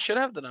should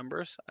have the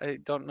numbers. I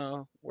don't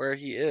know where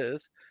he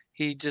is.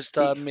 He just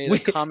made a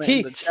comment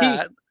in the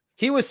chat.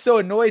 He was so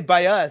annoyed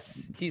by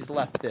us, he's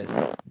left this.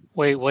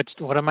 Wait,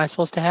 what am I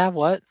supposed to have?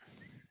 What?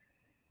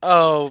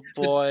 Oh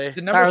boy.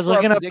 The numbers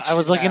I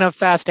was looking up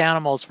fast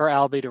animals for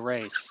Albie to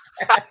race.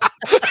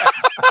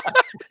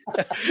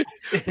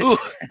 Ooh,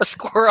 a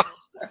squirrel.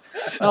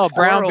 Oh,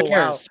 brown bears.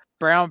 Wow.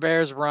 Brown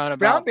bears run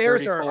about brown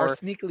bears 34 are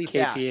sneakily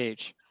kph.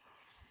 fast.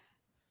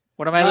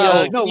 What am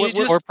I doing? No,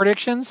 score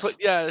predictions?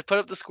 Put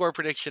up the score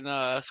prediction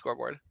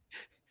scoreboard.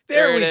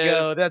 There we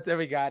go. There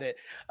we got it.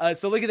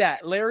 So look at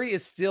that. Larry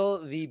is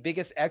still the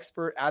biggest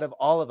expert out of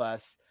all of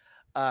us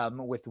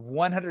with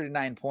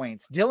 109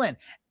 points. Dylan,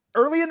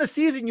 early in the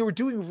season, you were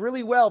doing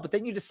really well, but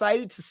then you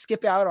decided to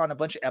skip out on a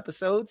bunch of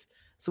episodes.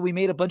 So we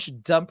made a bunch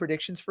of dumb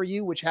predictions for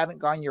you, which haven't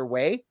gone your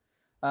way.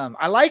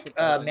 I like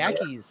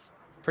Mackey's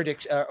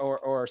prediction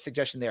or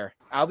suggestion there.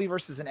 Albie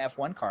versus an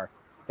F1 car.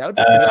 That would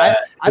be I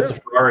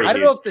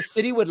don't know if the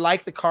city would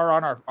like the car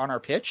on our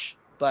pitch.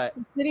 But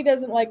the city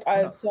doesn't like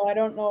us, so I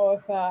don't know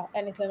if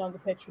anything on the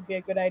pitch would be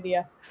a good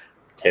idea.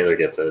 Taylor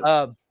gets it.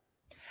 Out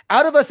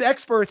of us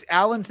experts,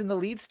 Alan's in the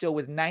lead still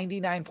with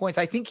 99 points.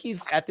 I think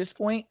he's at this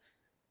point,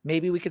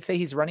 maybe we could say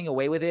he's running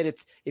away with it.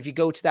 It's if you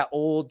go to that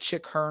old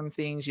Chick Hearn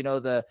things,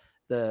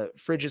 the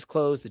fridge is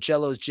closed, the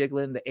Jello's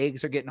jiggling, the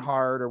eggs are getting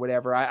hard or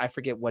whatever. I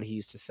forget what he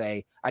used to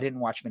say. I didn't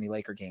watch many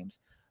Laker games.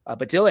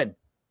 But Dylan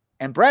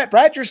and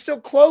Brad, you're still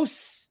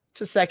close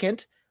to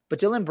second. But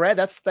Dylan, Brad,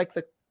 that's like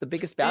the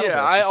biggest battle.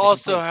 Yeah, I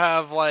also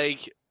have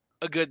like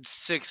a good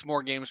 6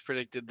 more games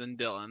predicted than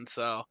Dylan.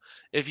 So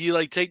if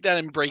you take that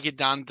and break it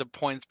down to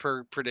points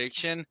per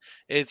prediction,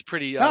 it's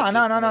pretty. No,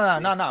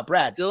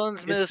 Brad.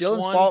 Dylan's missed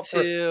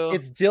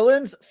It's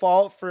Dylan's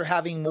fault for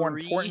having more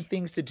important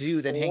things to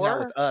do than hang out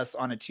with us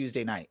on a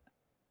Tuesday night.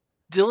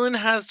 Dylan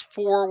has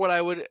 4 what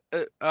I would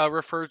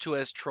refer to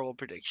as troll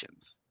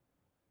predictions.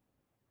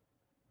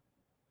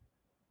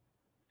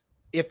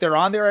 If they're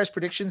on there as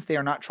predictions, they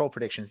are not troll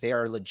predictions. They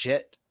are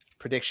legit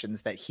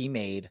predictions that he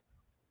made,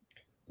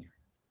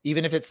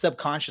 even if it's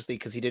subconsciously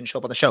because he didn't show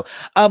up on the show.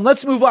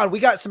 Let's move on. We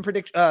got some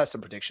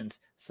predictions,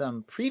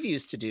 some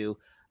previews to do.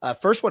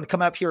 First one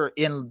coming up here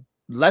in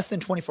less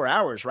than 24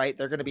 hours, right?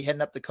 They're going to be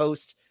heading up the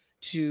coast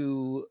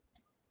to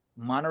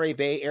Monterey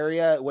Bay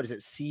area. What is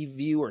it?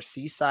 Seaview or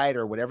Seaside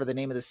or whatever the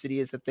name of the city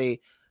is that they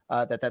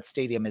that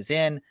stadium is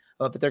in.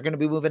 But they're going to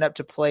be moving up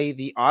to play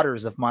the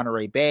Otters of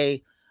Monterey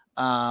Bay.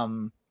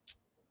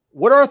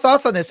 What are our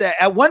thoughts on this?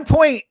 At one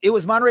point, it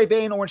was Monterey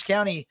Bay and Orange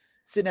County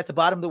sitting at the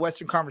bottom of the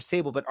Western Conference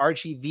table, but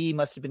RGV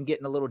must have been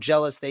getting a little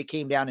jealous. They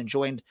came down and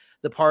joined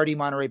the party.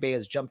 Monterey Bay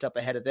has jumped up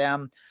ahead of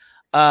them.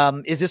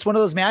 Is this one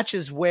of those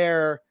matches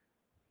where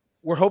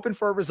we're hoping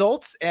for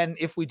results, and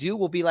if we do,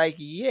 we'll be like,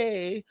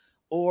 yay?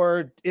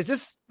 Or is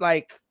this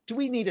like, do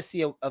we need to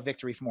see a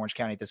victory from Orange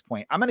County at this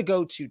point? I'm going to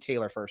go to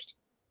Taylor first.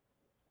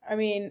 I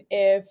mean,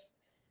 if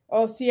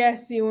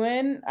OCSC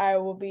win, I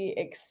will be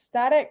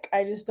ecstatic.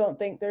 I just don't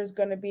think there's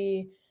going to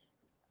be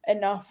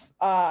enough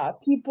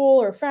people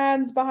or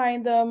fans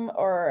behind them,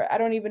 or I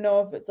don't even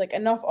know if it's like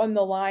enough on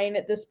the line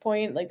at this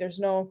point. Like there's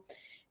no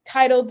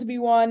title to be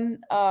won.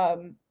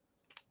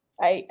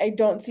 I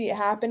don't see it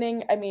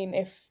happening. I mean,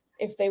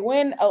 if they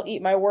win, I'll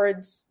eat my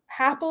words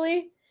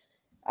happily.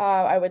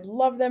 I would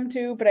love them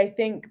to, but I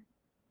think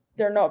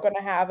they're not going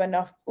to have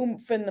enough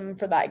oomph in them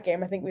for that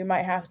game. I think we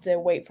might have to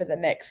wait for the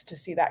Knicks to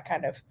see that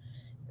kind of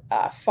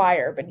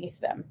fire beneath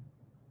them.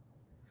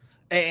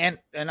 And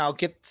I'll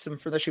get some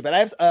further shoot, but I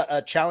have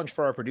a challenge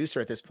for our producer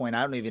at this point.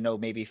 I don't even know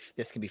maybe if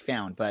this can be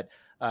found, but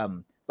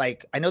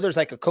like I know there's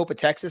like a Copa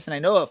Texas, and I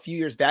know a few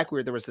years back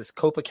where there was this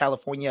Copa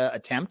California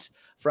attempt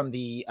from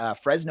the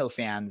Fresno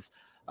fans,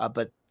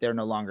 but they're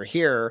no longer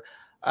here.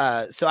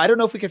 So I don't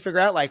know if we can figure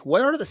out like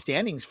what are the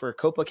standings for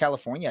Copa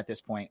California at this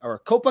point, or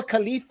Copa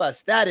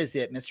Califas. That is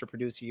it, Mr.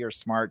 Producer. You're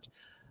smart.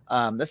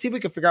 Let's see if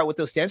we can figure out what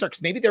those stands are,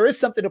 because maybe there is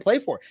something to play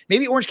for.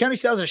 Maybe Orange County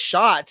still has a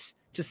shot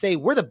to say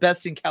we're the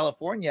best in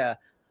California,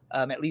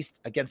 at least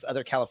against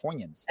other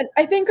Californians.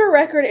 I think our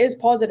record is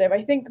positive.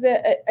 I think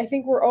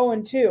we're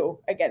 0-2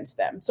 against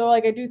them. So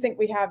like I do think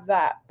we have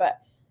that, but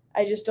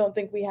I just don't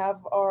think we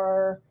have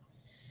our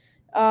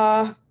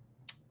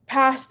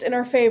past in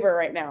our favor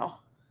right now.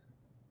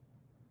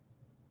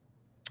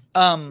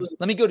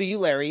 Let me go to you,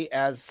 Larry,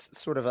 as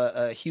sort of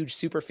a huge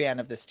super fan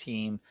of this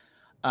team.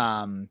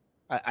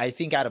 I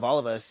think out of all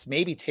of us,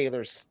 maybe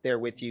Taylor's there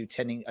with you,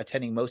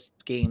 attending most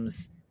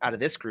games out of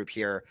this group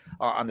here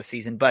on the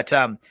season. But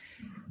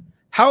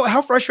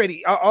how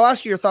frustrating? I'll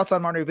ask you your thoughts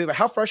on Monterey Bay, but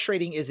how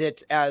frustrating is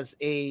it as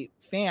a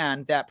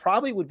fan that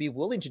probably would be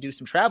willing to do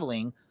some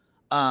traveling?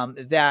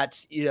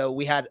 That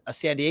we had a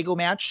San Diego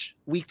match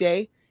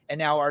weekday, and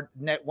now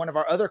one of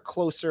our other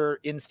closer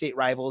in-state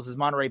rivals is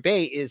Monterey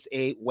Bay is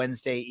a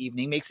Wednesday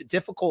evening. Makes it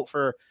difficult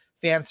for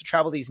fans to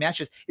travel these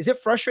matches. Is it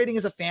frustrating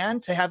as a fan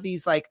to have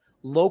these like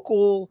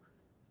local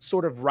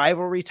sort of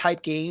rivalry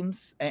type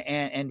games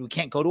and we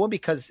can't go to them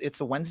because it's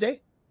a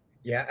Wednesday?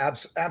 Yeah,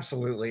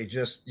 absolutely.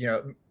 Just,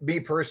 me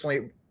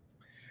personally,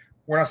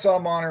 when I saw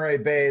Monterey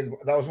Bay,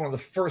 that was one of the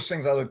first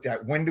things I looked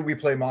at. When do we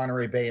play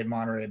Monterey Bay in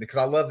Monterey? Because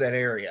I love that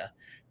area.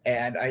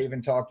 And I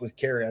even talked with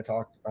Carrie. I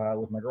talked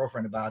with my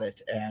girlfriend about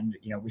it. And,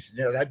 we said,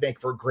 that'd make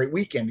for a great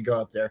weekend to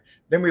go up there.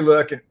 Then we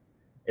look and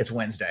it's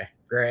Wednesday.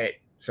 Great.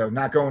 So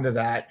not going to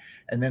that.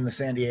 And then the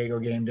San Diego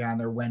game down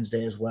there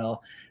Wednesday as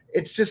well.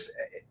 It's just,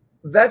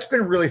 that's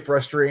been really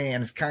frustrating,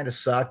 and it's kind of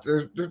sucked.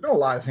 There's been a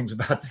lot of things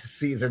about this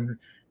season,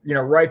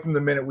 right from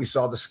the minute we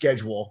saw the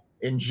schedule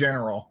in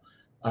general,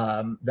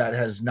 that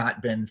has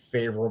not been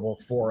favorable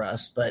for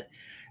us. But,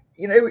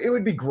 it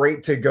would be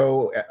great to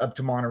go up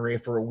to Monterey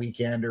for a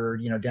weekend, or,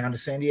 down to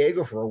San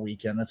Diego for a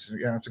weekend. That's,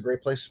 it's a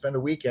great place to spend a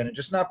weekend, and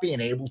just not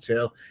being able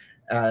to,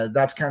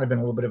 that's kind of been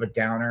a little bit of a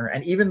downer.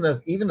 And even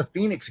the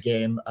Phoenix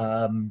game,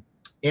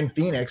 in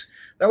Phoenix,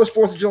 that was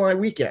 4th of July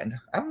weekend.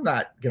 I'm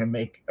not going to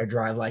make a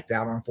drive like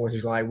that on 4th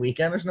of July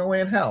weekend. There's no way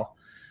in hell.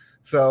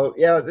 So,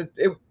 yeah,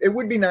 it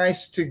would be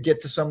nice to get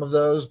to some of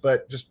those,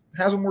 but just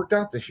hasn't worked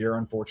out this year,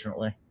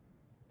 unfortunately.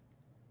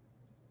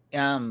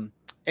 And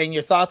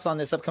your thoughts on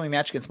this upcoming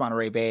match against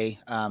Monterey Bay?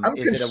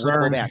 Is it a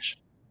winnable match?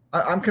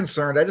 I'm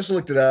concerned. I just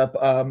looked it up.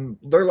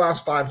 Their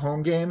last 5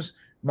 home games,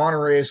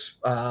 Monterey's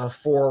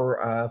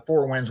 4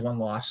 wins, 1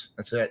 loss.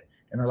 That's it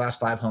in their last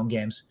 5 home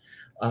games.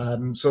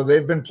 So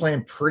they've been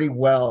playing pretty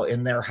well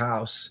in their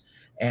house,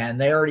 and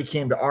they already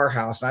came to our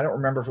house. And I don't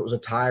remember if it was a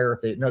tie or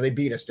if they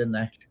beat us, didn't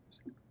they?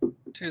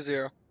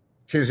 2-0.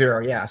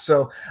 2-0. Yeah.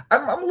 So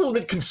I'm a little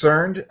bit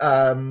concerned,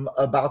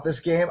 about this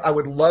game. I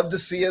would love to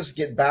see us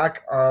get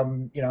back,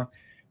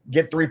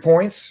 get 3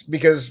 points,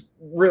 because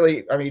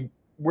really, I mean,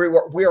 we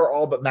are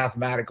all but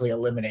mathematically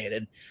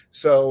eliminated.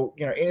 So,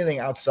 anything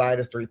outside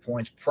of 3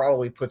 points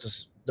probably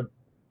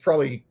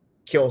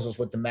kills us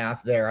with the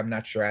math there. I'm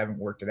not sure. I haven't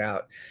worked it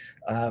out.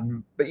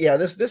 But yeah,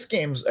 this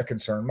game's a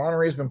concern.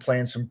 Monterey's been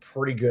playing some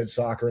pretty good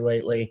soccer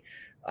lately.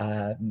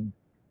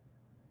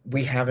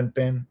 We haven't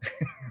been.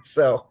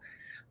 So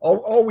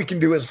all we can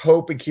do is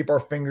hope and keep our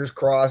fingers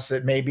crossed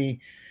that maybe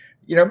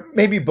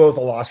both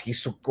Olowski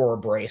score a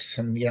brace,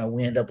 and,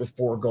 we end up with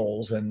 4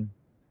 goals and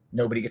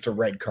nobody gets a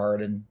red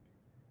card and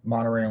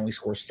Monterey only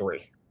scores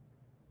 3.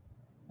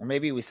 Or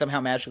maybe we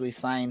somehow magically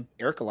sign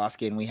Eric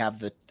Olowski and we have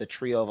the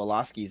trio of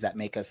Olowskis that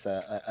make us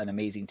an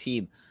amazing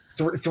team.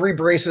 3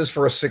 braces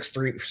for a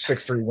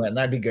 6-3 win.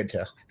 That'd be good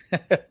too.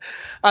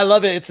 I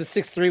love it. It's a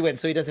 6-3 win,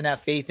 so he doesn't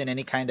have faith in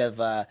any kind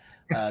of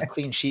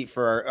clean sheet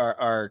for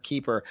our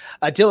keeper.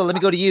 Dylan, let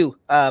me go to you.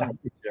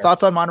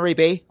 Thoughts on Monterey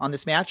Bay on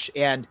this match?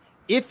 And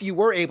if you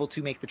were able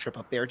to make the trip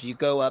up there, do you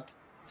go up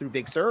through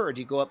Big Sur or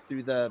do you go up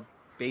through the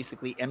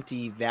basically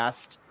empty,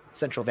 vast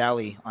Central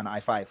Valley on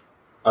I-5?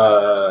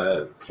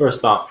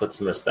 First off, put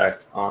some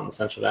respect on the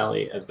Central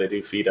Valley as they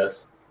do feed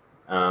us.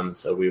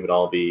 So we would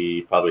all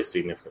be probably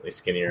significantly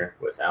skinnier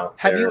without.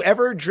 Have you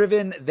ever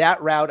driven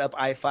that route up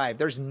I-5?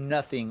 There's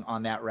nothing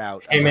on that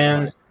route. Hey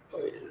man,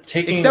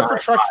 except for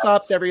truck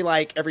stops every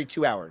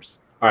 2 hours.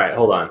 All right,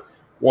 hold on.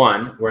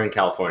 One, we're in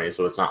California,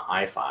 so it's not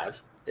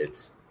I-5.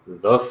 It's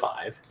the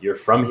 5. You're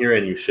from here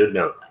and you should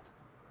know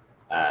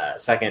that.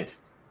 Second,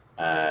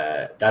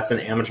 that's an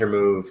amateur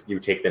move. You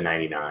take the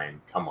 99.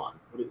 Come on.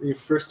 Your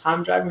first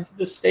time driving through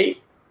the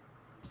state?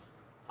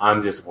 I'm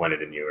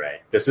disappointed in you,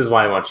 Ray. This is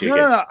why I want you to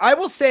No. I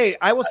will say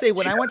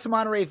when I went to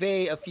Monterey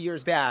Bay a few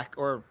years back,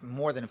 or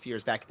more than a few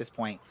years back at this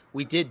point,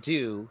 we did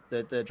do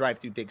the drive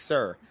through Big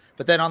Sur.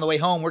 But then on the way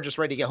home, we're just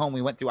ready to get home.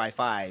 We went through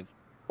I-5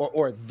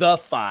 or the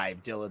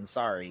 5, Dylan,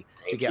 sorry,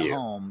 to get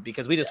home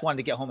because we just wanted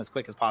to get home as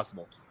quick as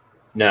possible.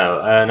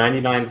 No,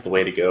 99 is the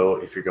way to go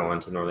if you're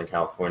going to Northern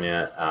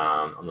California,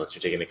 unless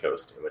you're taking the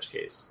coast, in which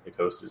case the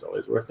coast is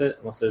always worth it,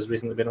 unless there's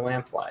recently been a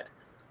landslide.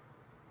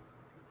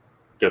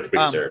 Go through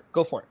Big Sur.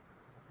 Go for it.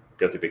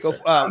 Go through Big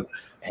Sur.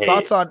 Hey,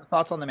 thoughts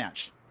on the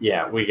match?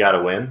 Yeah, we got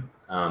to win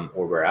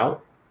or we're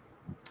out.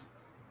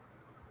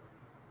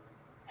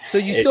 So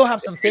you still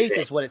have some faith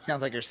is what it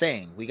sounds like you're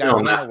saying. We got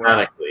to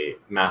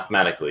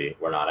mathematically,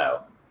 we're not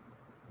out.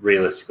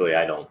 Realistically,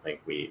 I don't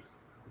think we've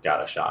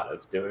got a shot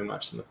of doing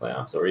much in the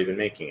playoffs or even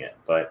making it.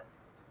 But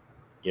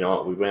you know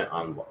what? We went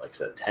on, like I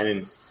said,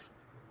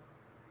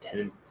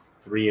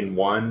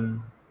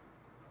 10-3-1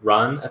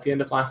 run at the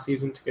end of last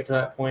season to get to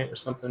that point or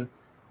something.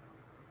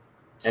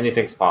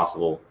 Anything's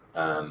possible.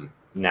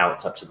 Now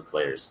it's up to the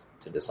players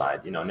to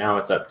decide. Now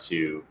it's up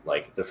to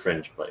the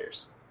fringe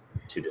players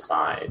to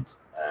decide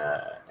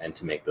and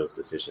to make those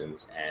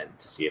decisions and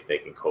to see if they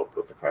can cope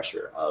with the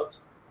pressure of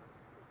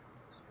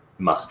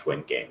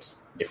must-win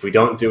games. If we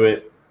don't do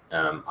it,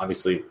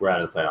 obviously we're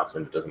out of the playoffs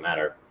and it doesn't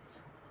matter.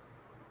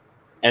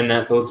 And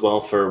that bodes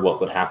well for what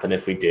would happen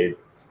if we did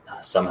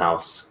somehow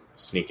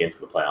sneak into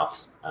the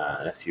playoffs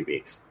in a few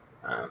weeks.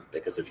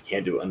 Because if you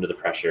can't do it under the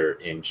pressure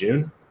in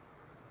June,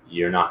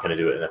 you're not going to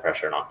do it in the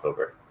pressure in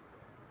October.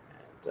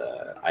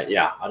 And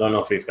I don't know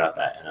if we've got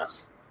that in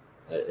us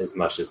as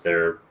much as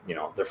they're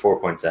 4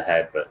 points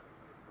ahead, but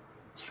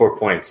it's 4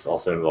 points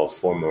also involves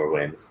 4 more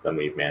wins than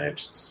we've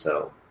managed.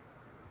 So,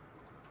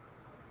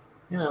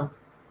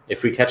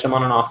 if we catch them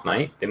on an off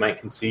night, they might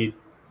concede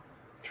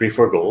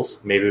 3-4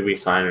 goals. Maybe we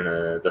sign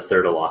the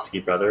third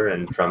Olowski brother,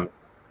 and from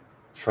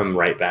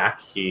right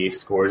back, he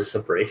scores a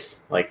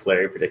brace like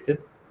Larry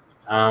predicted.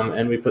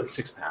 And we put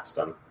 6 past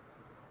them.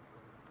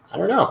 I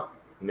don't know.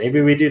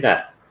 Maybe we do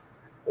that.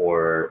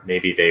 Or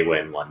maybe they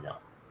win 1-0.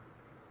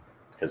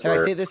 Can I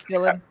say this,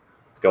 Dylan?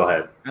 Go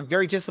ahead. I'm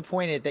very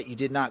disappointed that you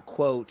did not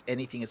quote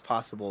anything is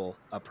possible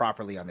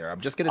properly on there.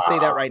 I'm just going to say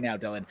that right now,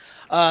 Dylan.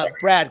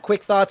 Brad,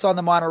 quick thoughts on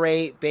the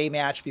Monterey Bay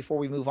match before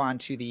we move on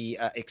to the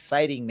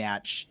exciting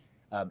match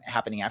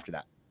happening after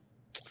that.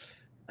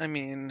 I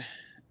mean,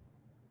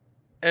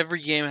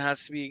 every game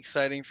has to be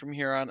exciting from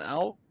here on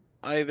out.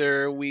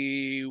 Either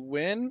we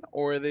win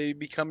or they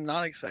become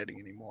not exciting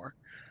anymore.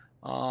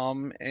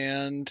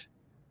 And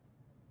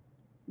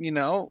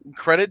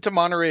credit to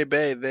Monterey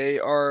Bay. They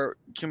are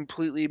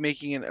completely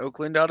making an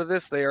Oakland out of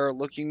this. They are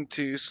looking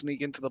to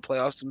sneak into the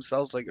playoffs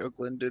themselves like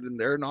Oakland did in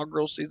their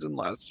inaugural season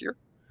last year.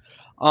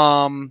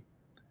 And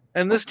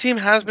this team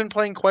has been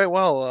playing quite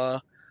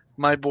well.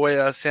 My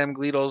boy Sam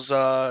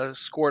Gleadles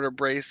scored a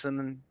brace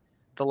in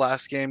the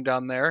last game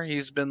down there.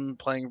 He's been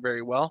playing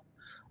very well.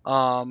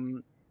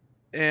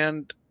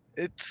 And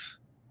it's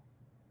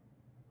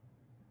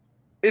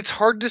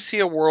hard to see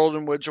a world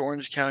in which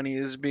Orange County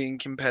is being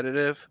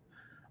competitive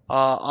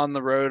on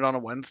the road on a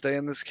Wednesday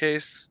in this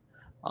case,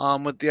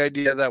 with the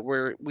idea that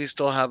we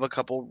still have a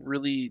couple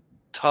really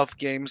tough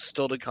games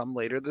still to come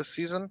later this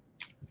season.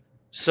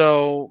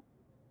 So,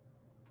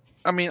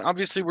 I mean,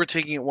 obviously we're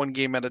taking it one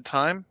game at a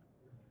time,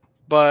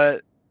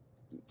 but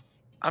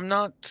I'm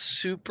not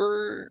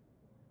super.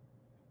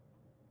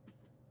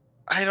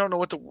 I don't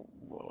know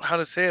how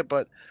to say it,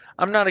 but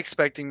I'm not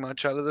expecting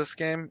much out of this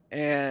game,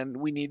 and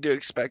we need to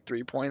expect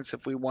 3 points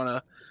if we want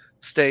to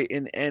stay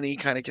in any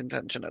kind of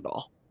contention at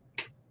all.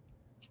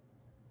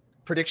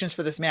 Predictions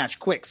for this match.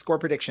 Quick score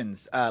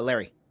predictions.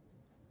 Larry.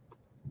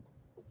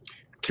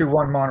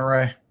 2-1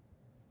 Monterey.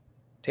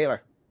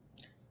 Taylor.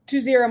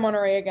 2-0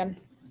 Monterey again.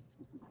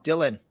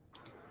 Dylan.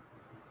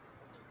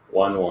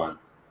 1-1.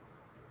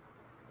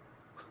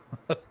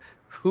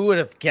 Who would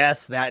have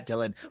guessed that,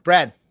 Dylan?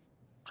 Brad.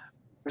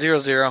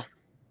 0-0.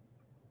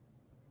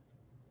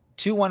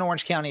 2-1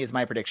 Orange County is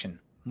my prediction.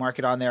 Mark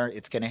it on there.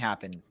 It's going to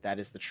happen. That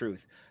is the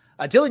truth.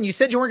 Dylan, you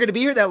said you weren't going to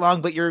be here that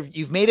long, but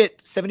you've made it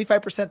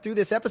 75% through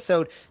this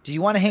episode. Do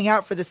you want to hang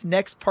out for this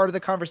next part of the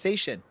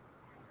conversation?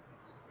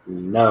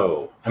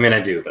 No. I mean, I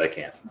do, but I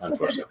can't,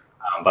 unfortunately.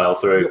 But I'll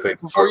throw you a quick...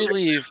 Before you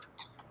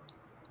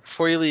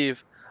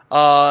leave,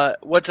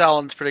 what's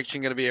Alan's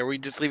prediction going to be? Are we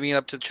just leaving it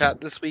up to chat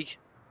this week?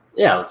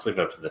 Yeah, let's leave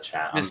it up to the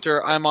chat.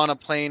 Mr. I'm on a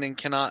plane and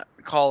cannot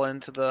call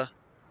into the...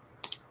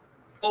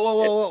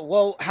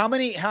 Whoa. How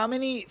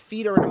many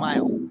feet are in a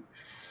mile?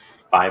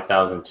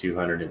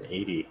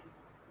 5,280.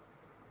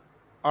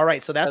 All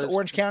right, so that's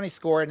Orange County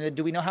score. And then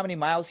do we know how many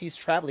miles he's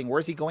traveling?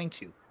 Where's he going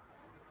to?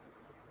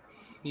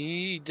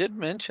 He did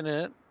mention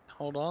it.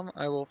 Hold on,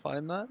 I will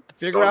find that.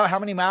 Figure out how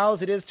many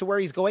miles it is to where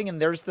he's going,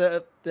 and there's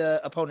the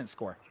opponent's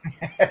score.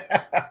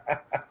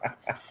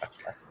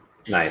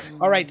 Nice.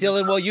 All right,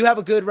 Dylan. Well, you have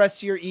a good rest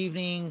of your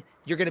evening.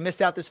 You're going to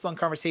miss out this fun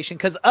conversation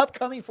because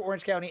upcoming for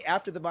Orange County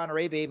after the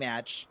Monterey Bay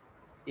match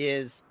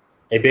is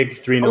a big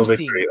 3-0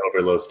 victory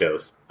over Los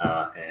Dos.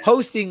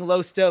 Hosting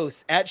Los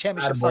Dos at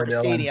Championship Soccer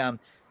Stadium.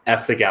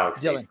 F the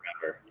Galaxy Dylan.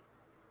 forever.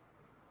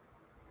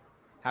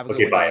 Have a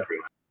good bye,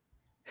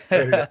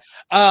 everyone.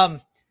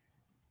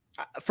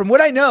 From what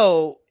I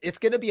know, it's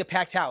going to be a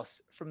packed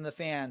house from the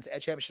fans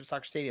at Championship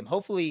Soccer Stadium.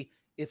 Hopefully,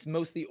 it's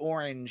mostly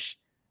orange,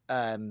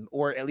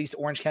 or at least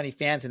Orange County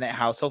fans in that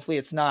house. Hopefully,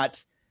 it's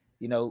not,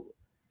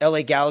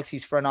 LA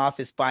Galaxy's front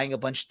office buying a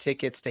bunch of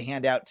tickets to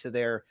hand out to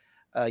their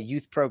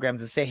youth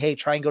programs and say, hey,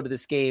 try and go to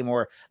this game,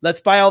 or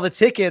let's buy all the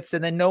tickets,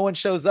 and then no one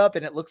shows up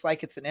and it looks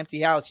like it's an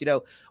empty house.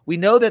 We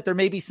know that there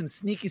may be some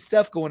sneaky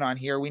stuff going on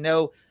here. We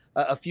know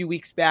a few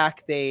weeks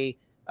back they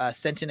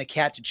sent in a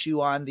cat to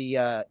chew on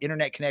the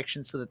internet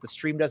connection so that the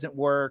stream doesn't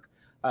work.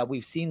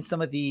 We've seen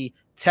some of the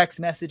text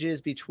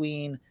messages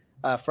between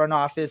front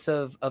office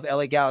of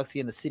LA Galaxy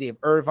and the city of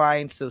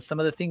Irvine. So some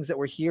of the things that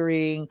we're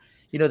hearing,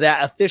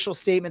 that official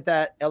statement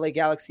that LA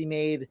Galaxy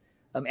made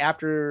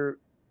after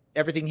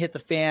everything hit the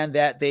fan,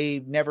 that they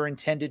never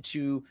intended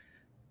to,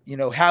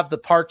 have the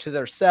park to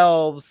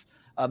themselves.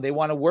 They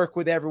want to work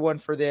with everyone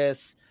for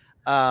this.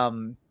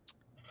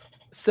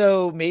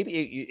 So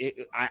maybe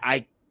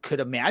I could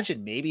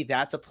imagine maybe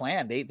that's a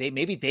plan.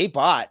 They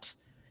bought,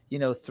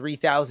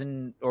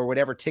 3,000 or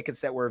whatever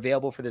tickets that were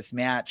available for this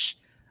match,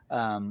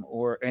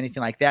 or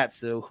anything like that.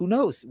 So who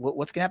knows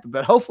what's going to happen,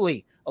 but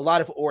hopefully a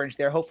lot of orange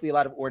there, hopefully a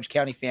lot of Orange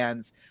County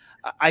fans.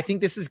 I think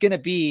this is going to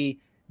be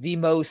the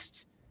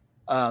most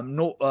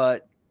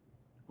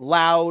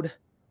loud,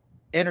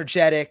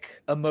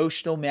 energetic,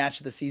 emotional match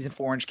of the season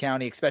for Orange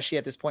County, especially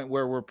at this point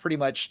where we're pretty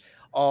much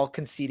all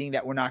conceding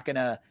that we're not going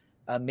to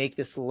make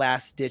this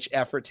last ditch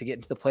effort to get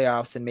into the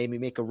playoffs and maybe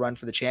make a run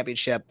for the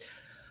championship.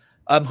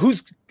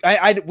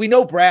 We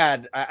know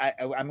Brad.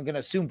 I'm going to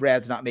assume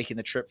Brad's not making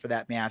the trip for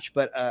that match,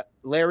 but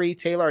Larry,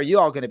 Taylor, are you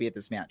all going to be at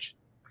this match?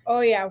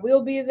 Oh yeah,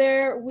 we'll be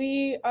there.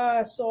 We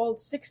sold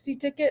 60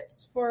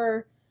 tickets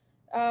for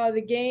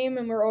the game,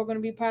 and we're all going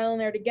to be piling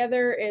there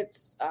together.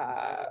 It's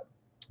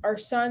our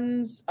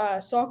son's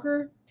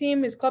soccer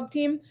team, his club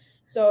team.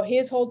 So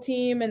his whole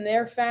team and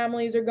their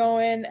families are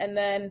going, and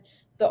then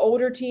the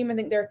older team, I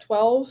think they're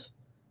 12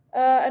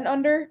 and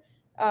under.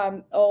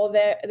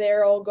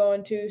 They're all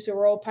going too. So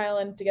we're all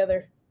piling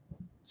together.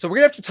 So we're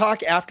gonna have to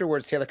talk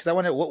afterwards, Taylor, because I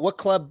want to. What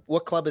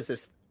club is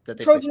this? That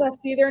they Trojan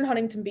FC. They're in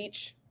Huntington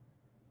Beach.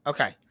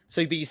 Okay.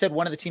 So, but you said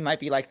one of the team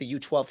might be like the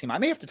U12 team. I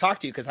may have to talk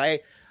to you because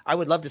I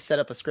would love to set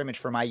up a scrimmage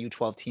for my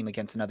U12 team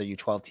against another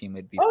U12 team.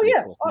 It'd be pretty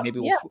cool. So maybe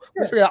we'll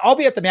figure that out. I'll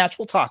be at the match.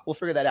 We'll talk. We'll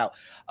figure that out.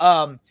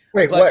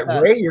 Wait, what?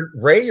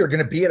 Ray, you're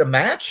going to be at a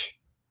match?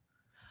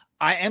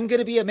 I am going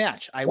to be a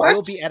match. I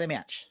will be at a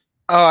match.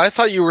 Oh, I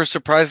thought you were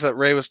surprised that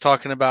Ray was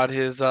talking about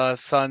his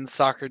son's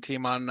soccer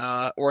team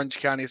on Orange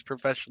County's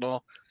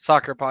professional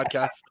soccer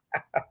podcast.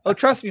 Oh,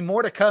 trust me,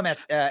 more to come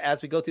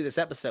as we go through this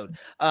episode.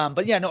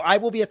 But yeah, no, I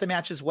will be at the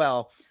match as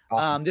well.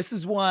 Awesome. This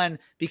is one,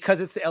 because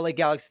it's the LA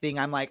Galaxy thing.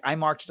 I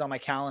marked it on my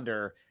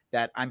calendar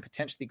that I'm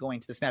potentially going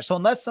to this match. So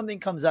unless something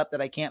comes up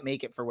that I can't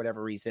make it for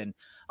whatever reason,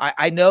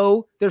 I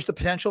know there's the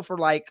potential for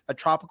like a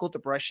tropical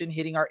depression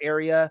hitting our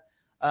area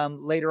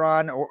later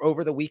on or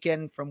over the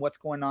weekend from what's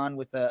going on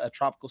with a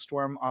tropical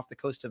storm off the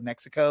coast of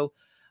Mexico.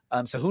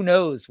 So who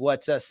knows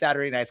what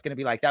Saturday night's going to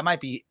be like. That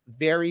might be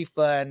very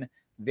fun,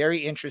 very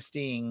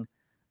interesting,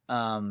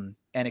 and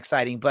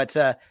exciting. But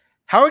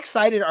how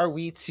excited are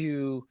we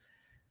to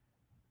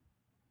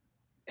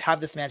have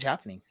this match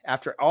happening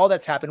after all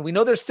that's happened? We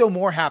know there's still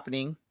more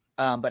happening,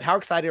 but how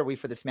excited are we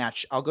for this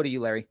match? I'll go to you,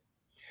 Larry.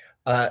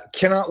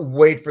 Cannot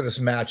wait for this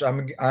match.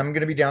 I'm going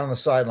to be down on the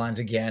sidelines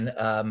again.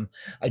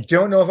 I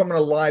don't know if I'm going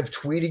to live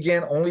tweet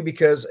again, only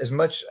because as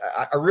much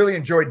I really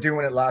enjoyed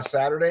doing it last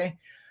Saturday,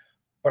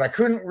 but I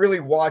couldn't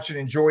really watch and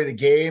enjoy the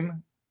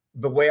game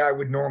the way I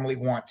would normally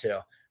want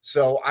to.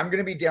 So I'm going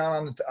to be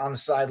down on the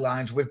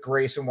sidelines with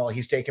Grayson while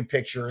he's taking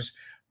pictures.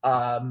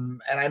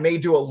 And I may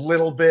do a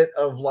little bit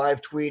of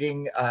live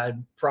tweeting,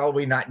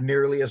 probably not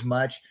nearly as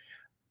much.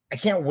 I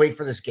can't wait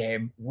for this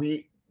game.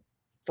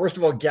 First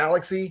of all,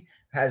 Galaxy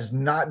has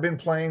not been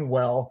playing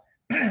well,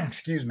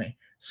 excuse me,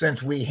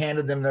 since we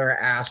handed them their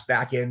ass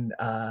back in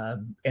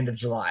end of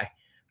July.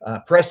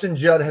 Preston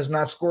Judd has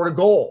not scored a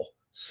goal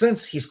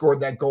since he scored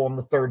that goal in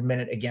the 3rd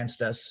minute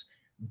against us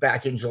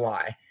back in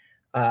July.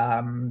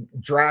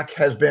 Drac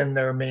has been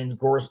their main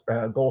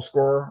goal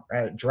scorer.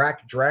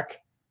 Drek.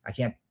 I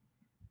can't.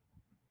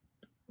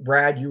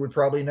 Brad, you would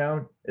probably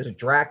know. Is it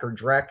Drac or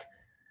Drek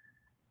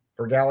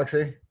for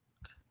Galaxy?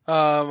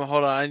 Hold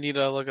on. I need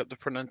to look up the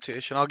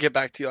pronunciation. I'll get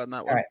back to you on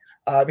that one.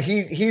 All right.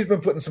 He's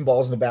been putting some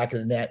balls in the back of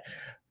the net.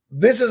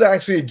 This is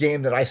actually a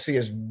game that I see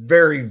as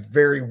very,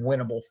 very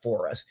winnable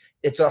for us.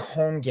 It's a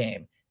home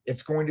game.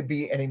 It's going to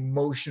be an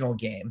emotional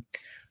game.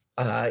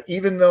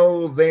 Even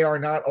though they are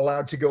not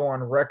allowed to go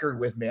on record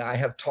with me, I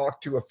have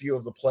talked to a few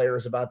of the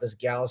players about this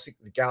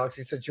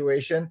Galaxy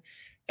situation,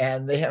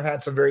 and they have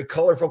had some very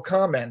colorful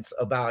comments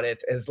about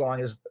it as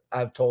long as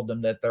I've told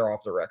them that they're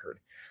off the record.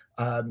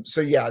 I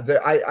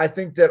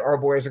think that our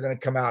boys are going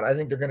to come out. I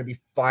think they're going to be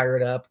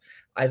fired up.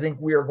 I think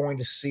we are going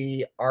to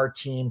see our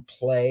team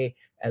play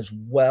as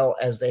well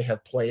as they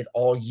have played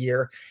all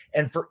year.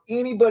 And for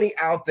anybody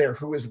out there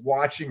who is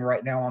watching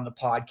right now on the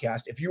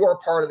podcast, if you are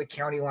part of the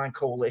County Line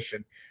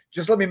Coalition,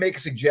 just let me make a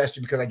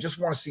suggestion because I just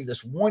want to see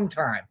this one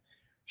time.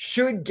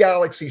 Should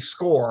Galaxy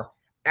score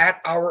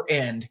at our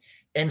end,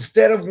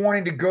 instead of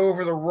wanting to go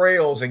over the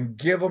rails and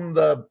give them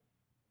the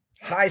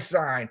high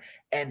sign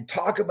and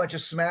talk a bunch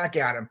of smack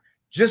at them,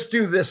 just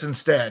do this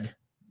instead.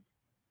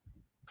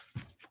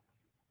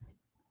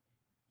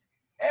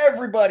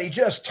 Everybody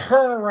just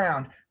turn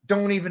around.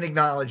 Don't even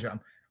acknowledge them.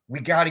 We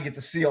got to get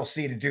the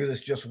CLC to do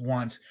this just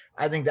once.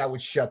 I think that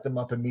would shut them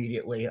up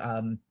immediately.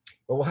 But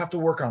we'll have to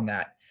work on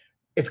that.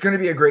 It's going to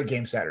be a great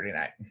game Saturday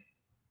night.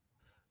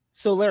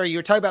 So, Larry,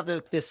 you're talking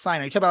about this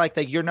sign. Are you talking about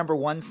like your number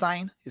one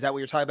sign? Is that what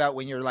you're talking about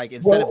when you're like,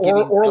 instead of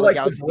giving LA like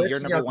Galaxy your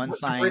number one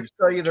sign,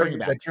 tell you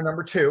that you're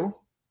number two.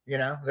 You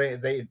know,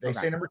 they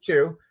say number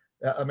two.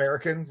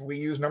 American, we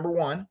use number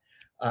one.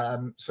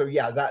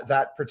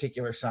 That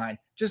particular sign.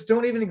 Just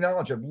don't even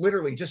acknowledge them.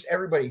 Literally, just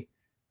everybody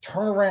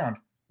turn around,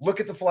 look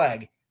at the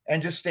flag,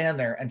 and just stand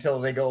there until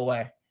they go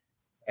away.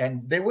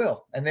 And they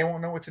will, and they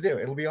won't know what to do.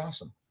 It'll be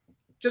awesome.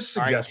 Just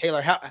suggest. All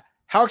right, Taylor,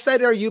 how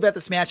excited are you about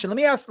this match? And let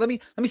me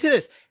say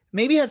this.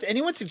 Maybe has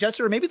anyone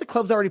suggested, or maybe the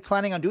club's already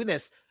planning on doing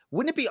this?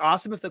 Wouldn't it be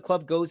awesome if the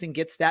club goes and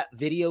gets that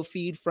video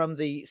feed from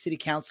the city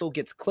council,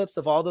 gets clips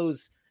of all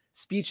those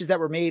speeches that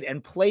were made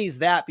and plays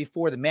that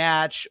before the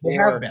match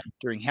or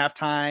during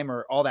halftime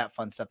or all that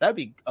fun stuff? That'd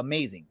be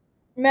amazing.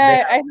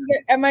 Matt,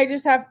 I might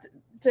just have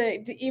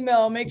to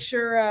email, make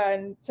sure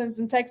and send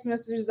some text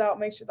messages out,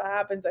 make sure that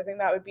happens. I think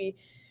that would be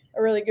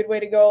a really good way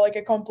to go, like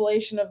a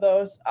compilation of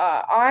those.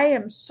 I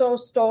am so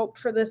stoked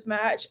for this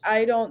match.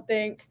 I don't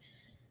think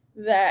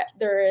that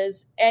there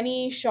is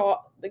any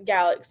shot the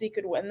Galaxy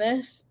could win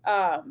this.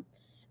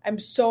 I'm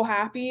so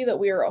happy that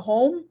we are at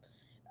home.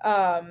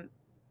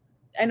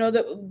 I know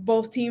that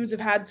both teams have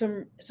had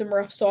some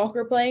rough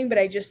soccer playing, but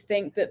I just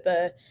think that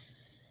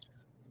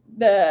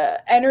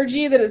the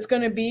energy that it's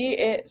going to be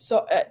at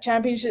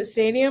Championship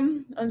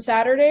Stadium on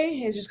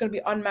Saturday is just going to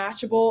be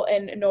unmatchable,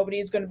 and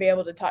nobody's going to be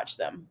able to touch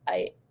them.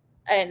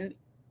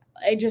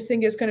 I just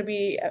think it's going to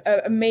be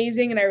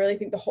amazing, and I really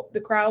think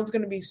the crowd's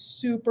going to be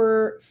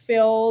super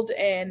filled,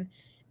 and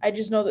I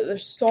just know that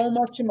there's so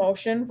much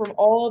emotion from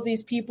all of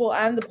these people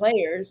and the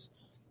players.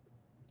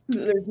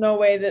 There's no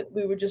way that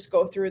we would just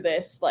go through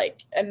this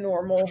like a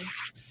normal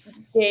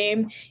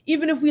game,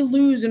 even if we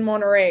lose in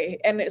Monterrey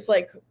and it's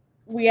like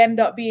we end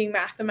up being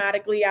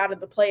mathematically out of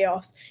the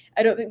playoffs.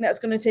 I don't think that's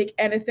going to take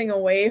anything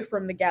away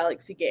from the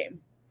Galaxy game.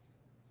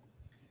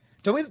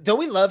 Don't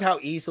we love how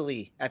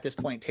easily at this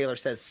point Taylor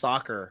says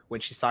soccer when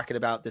she's talking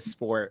about this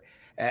sport,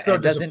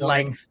 and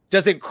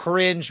doesn't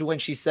cringe when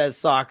she says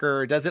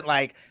soccer, doesn't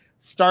like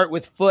start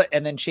with foot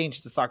and then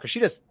change to soccer. She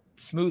just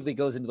smoothly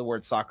goes into the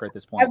word soccer at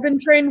this point. I've been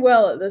trained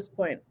well at this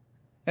point.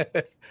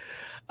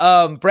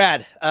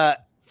 Brad,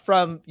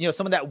 from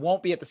someone that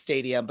won't be at the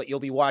stadium, but you'll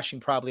be watching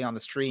probably on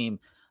the stream.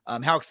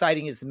 How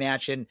exciting is the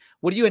match, and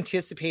what are you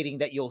anticipating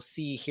that you'll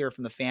see here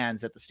from the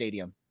fans at the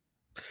stadium?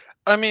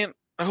 I mean,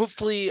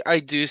 hopefully I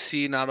do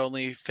see not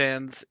only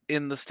fans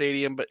in the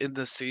stadium, but in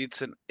the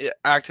seats and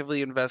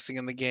actively investing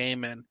in the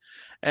game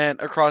and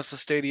across the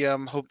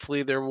stadium.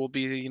 Hopefully there will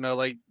be,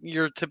 like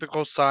your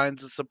typical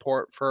signs of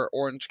support for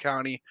Orange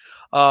County,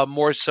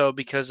 more so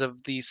because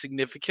of the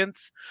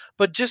significance.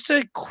 But just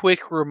a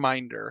quick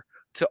reminder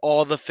to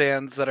all the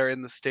fans that are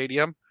in the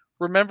stadium,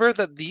 remember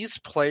that these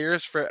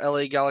players for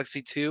LA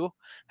Galaxy 2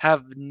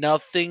 have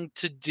nothing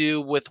to do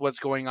with what's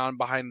going on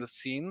behind the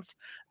scenes.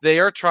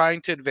 They are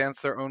trying to advance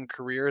their own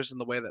careers in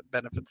the way that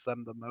benefits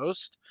them the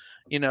most.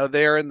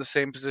 They are in the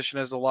same position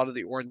as a lot of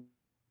the Orange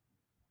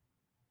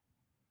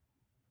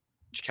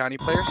County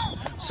players.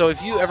 So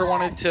if you ever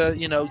wanted to,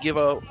 give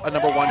a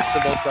number one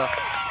symbol to...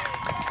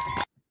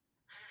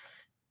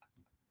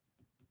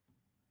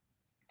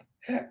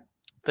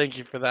 Thank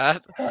you for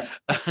that.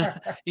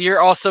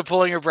 You're also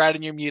pulling your Brad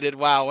and you're muted.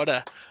 Wow, what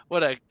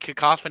a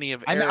cacophony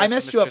of errors. I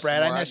messed you up,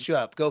 Brad. I messed you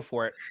up. Go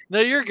for it.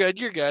 No, you're good.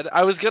 You're good.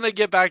 I was gonna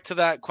get back to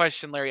that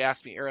question Larry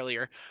asked me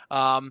earlier.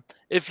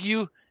 If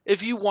you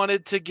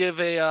wanted to give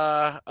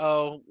a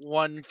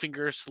one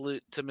finger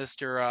salute to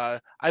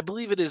Mr. I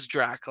believe it is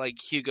Drac, like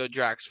Hugo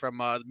Drax from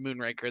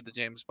Moonraker, the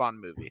James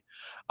Bond movie.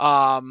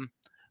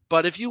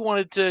 But if you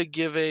wanted to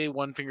give a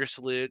one finger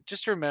salute,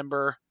 just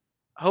remember,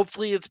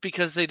 hopefully it's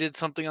because they did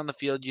something on the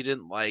field you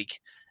didn't like,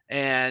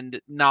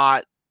 and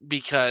not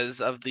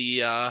because of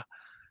the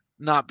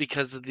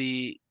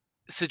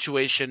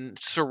situation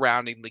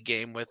surrounding the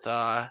game with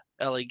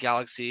LA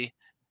Galaxy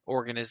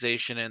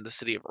organization and the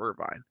city of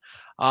Irvine.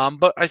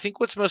 But I think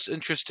what's most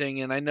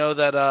interesting, and I know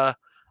that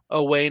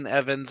Wayne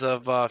Evans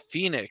of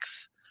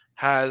Phoenix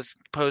has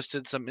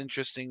posted some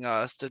interesting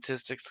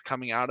statistics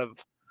coming out of,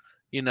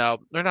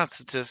 they're not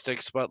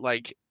statistics, but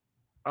like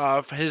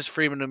his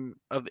freedom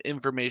of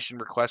information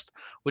request,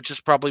 which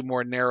is probably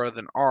more narrow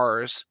than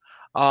ours.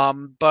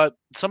 But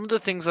some of the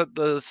things that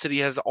the city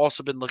has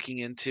also been looking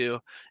into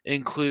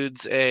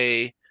includes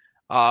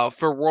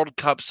for World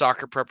Cup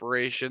soccer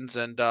preparations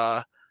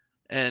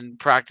and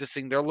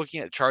practicing, they're looking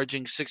at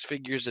charging 6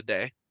 figures a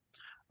day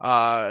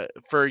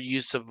for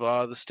use of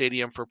the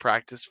stadium for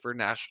practice for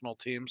national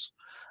teams.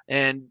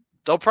 And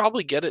they'll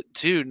probably get it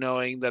too,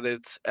 knowing that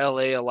it's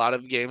LA. A lot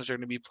of games are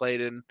going to be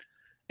played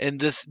in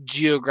this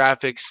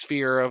geographic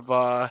sphere of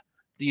the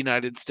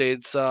United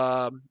States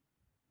and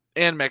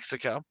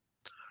Mexico.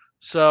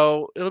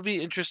 So it'll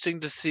be interesting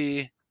to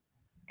see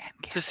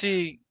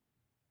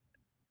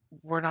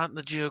we're not in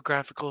the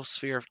geographical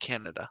sphere of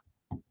Canada.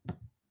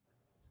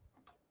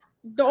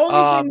 The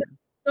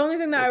only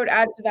thing that I would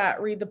add to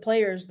that, read the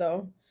players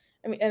though.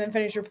 I mean, and then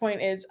finish your point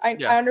is I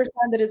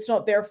understand that it's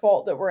not their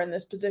fault that we're in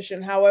this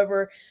position.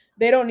 However,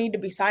 they don't need to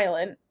be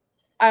silent.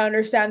 I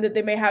understand that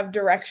they may have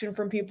direction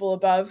from people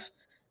above,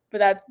 but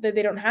that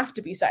they don't have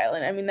to be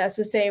silent. I mean, that's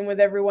the same with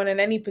everyone in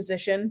any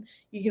position.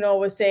 You can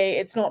always say,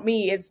 it's not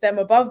me, it's them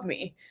above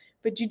me.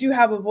 But you do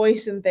have a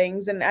voice in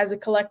things, and as a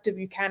collective,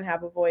 you can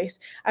have a voice.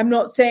 I'm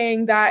not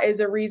saying that is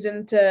a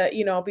reason to,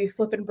 be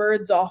flipping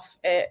birds off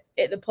at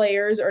the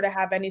players or to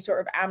have any sort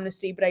of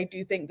amnesty, but I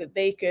do think that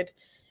they could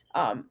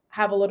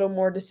have a little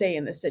more to say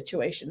in this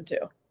situation too.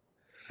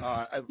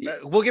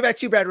 We'll get back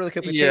to you, Brad, really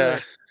quickly. Yeah.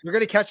 Taylor, you're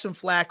going to catch some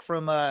flack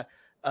from a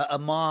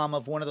mom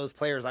of one of those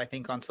players, I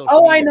think, on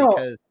social media. I know.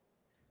 Because,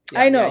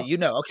 I know.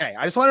 Okay.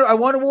 I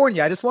want to warn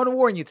you. I just want to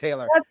warn you,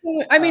 Taylor. But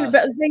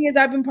the thing is,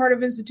 I've been part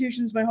of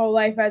institutions my whole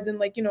life, as in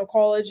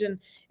college and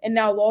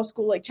now law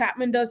school. Like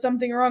Chapman does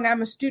something wrong,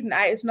 I'm a student.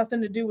 It's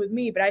nothing to do with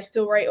me, but I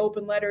still write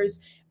open letters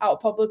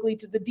out publicly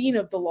to the dean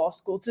of the law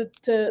school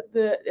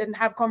and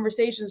have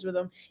conversations with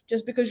them.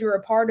 Just because you're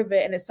a part of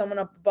it and it's someone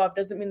up above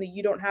doesn't mean that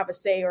you don't have a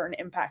say or an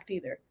impact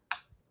either.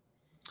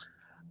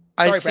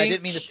 Sorry, Brad, I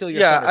didn't mean to steal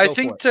your thunder. I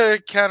think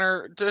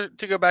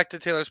to go back to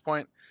Taylor's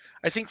point,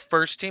 I think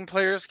first team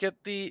players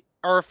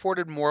are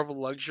afforded more of a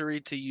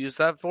luxury to use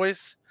that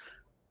voice.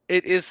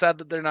 It is sad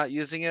that they're not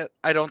using it.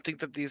 I don't think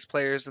that these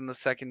players in the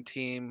second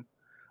team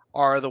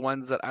are the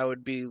ones that I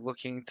would be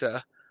looking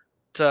to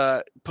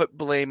put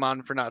blame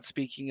on for not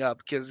speaking up,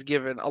 because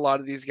given a lot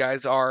of these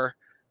guys are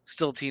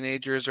still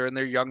teenagers or in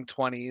their young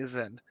 20s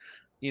and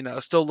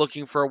still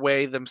looking for a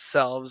way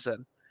themselves.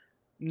 And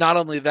not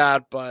only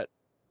that, but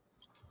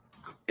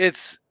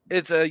it's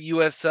a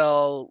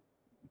USL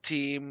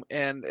team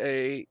and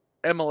a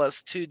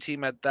MLS2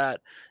 team at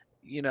that.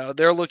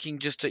 They're looking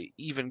just to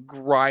even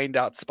grind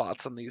out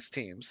spots on these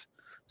teams.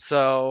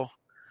 So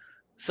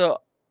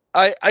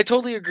I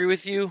totally agree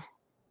with you,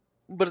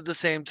 but at the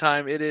same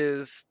time, it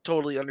is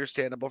totally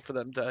understandable for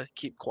them to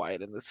keep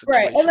quiet in this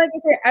situation. Right, and like I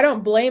say, I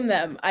don't blame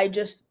them. I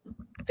just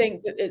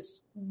think that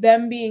it's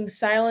them being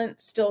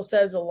silent still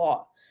says a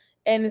lot.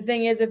 And the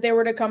thing is, if they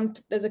were to come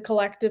as a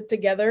collective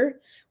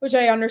together, which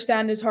I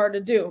understand is hard to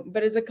do,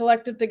 but as a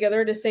collective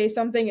together to say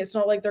something, it's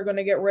not like they're going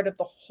to get rid of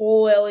the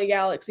whole LA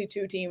Galaxy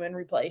 2 team and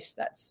replace.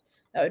 That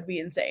would be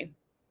insane.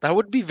 That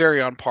would be very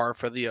on par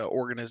for the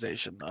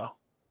organization, though.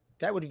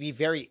 That would be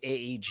very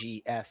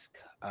AEG-esque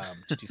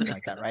to do something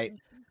like that, right?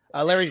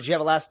 Larry, did you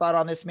have a last thought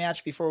on this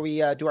match before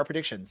we do our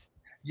predictions?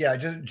 Yeah,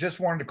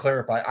 just wanted to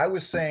clarify. I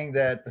was saying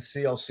that the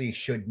CLC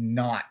should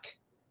not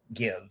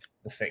give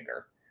the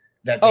finger.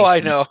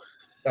 I know.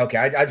 Okay,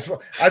 I just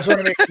want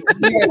to make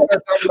sure.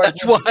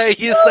 That's why I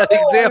use that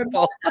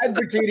example. I'm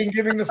advocating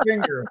giving the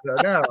finger. So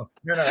no.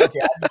 Okay,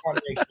 I just want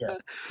to make sure.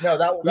 No,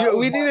 that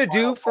we need to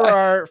do for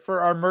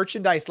our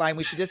merchandise line.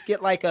 We should just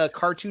get like a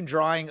cartoon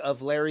drawing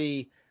of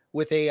Larry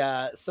with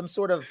some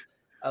sort of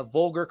a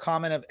vulgar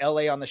comment of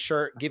LA on the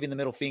shirt, giving the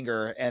middle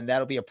finger, and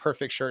that'll be a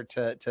perfect shirt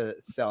to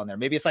sell in there.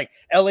 Maybe it's like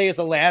LA is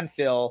a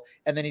landfill,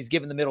 and then he's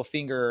giving the middle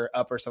finger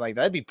up or something like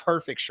that. That'd be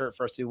perfect shirt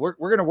for us too. We're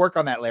going to work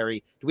on that,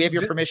 Larry. Do we have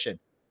your permission?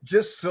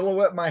 Just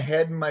silhouette my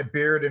head and my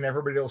beard, and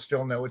everybody will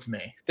still know it's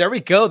me. There we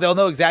go. They'll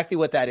know exactly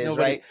what that is,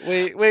 right?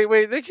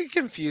 Wait. They could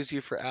confuse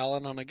you for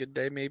Alan on a good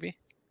day, maybe.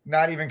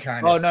 Not even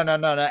kind of. Oh,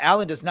 no.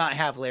 Alan does not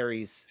have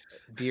Larry's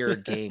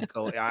beard game.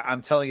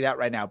 I'm telling you that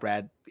right now,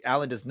 Brad.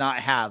 Alan does not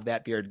have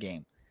that beard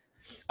game.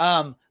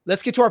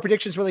 Let's get to our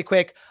predictions really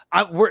quick.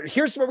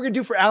 Here's what we're going to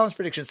do for Alan's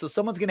prediction. So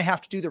someone's going to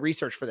have to do the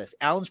research for this.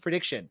 Alan's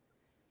prediction.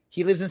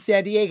 He lives in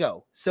San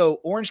Diego. So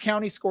Orange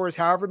County scores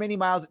however many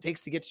miles it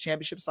takes to get to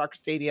Championship Soccer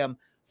Stadium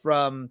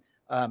from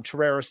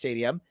Torero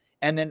Stadium.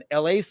 And then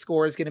LA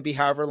score is going to be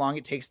however long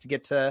it takes to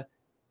get to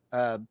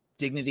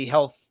Dignity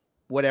Health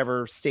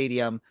whatever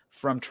stadium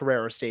from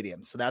Torero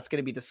Stadium. So that's going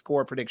to be the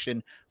score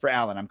prediction for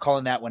Alan. I'm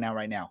calling that one out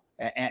right now.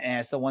 And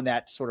as the one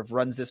that sort of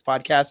runs this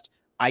podcast,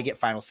 I get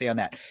final say on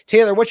that.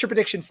 Taylor, what's your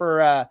prediction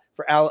for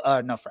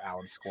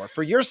Alan's score,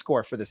 for your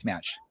score for this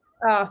match?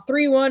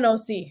 3-1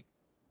 OC.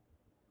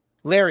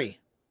 Larry.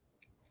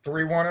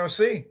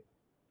 3-1 OC.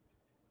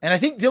 And I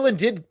think Dylan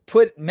did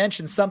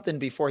mention something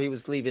before he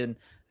was leaving.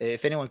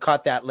 If anyone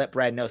caught that, let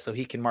Brad know so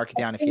he can mark it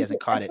down if he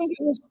hasn't caught it. I think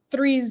it was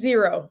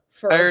 3-0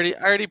 for I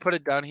already put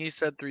it down. He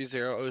said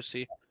 3-0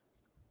 OC.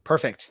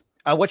 Perfect.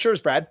 What's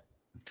yours, Brad?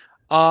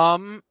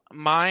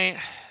 My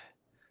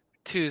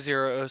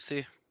 2-0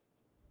 OC.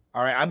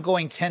 All right, I'm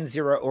going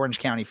 10-0 Orange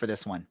County for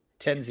this one.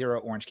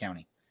 10-0 Orange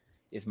County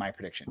is my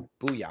prediction.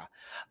 Booyah.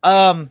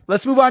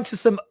 Let's move on to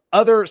some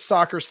other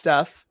soccer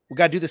stuff. We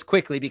got to do this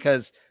quickly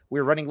because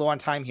we're running low on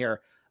time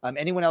here.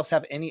 Anyone else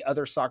have any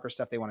other soccer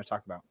stuff they want to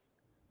talk about?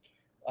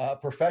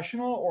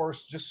 Professional or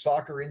just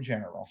soccer in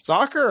general?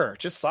 Soccer,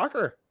 just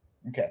soccer.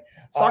 Okay.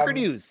 Soccer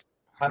news.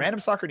 Random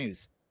soccer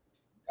news.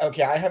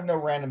 Okay, I have no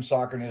random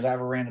soccer news. I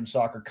have a random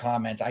soccer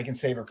comment. I can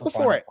save it for Go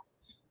for it.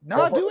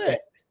 No, do it.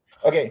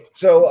 Okay,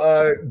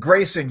 so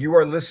Grayson, you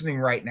are listening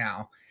right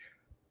now.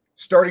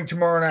 Starting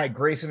tomorrow night,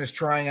 Grayson is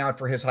trying out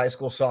for his high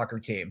school soccer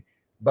team.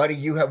 Buddy,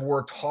 you have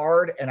worked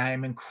hard, and I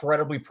am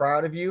incredibly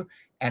proud of you,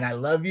 and I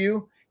love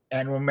you.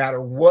 And no matter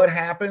what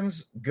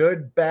happens,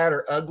 good, bad,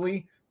 or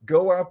ugly,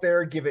 go out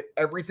there, give it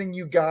everything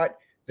you got.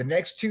 The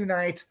next 2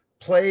 nights,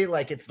 play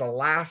like it's the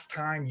last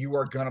time you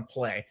are going to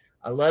play.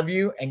 I love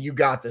you, and you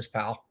got this,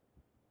 pal.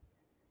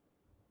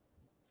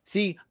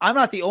 See, I'm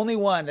not the only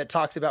one that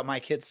talks about my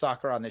kids'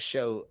 soccer on this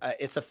show.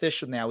 It's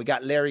official now. We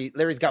got Larry.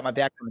 Larry's got my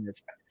back on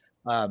this.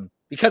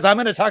 Because I'm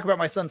going to talk about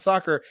my son's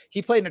soccer.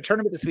 He played in a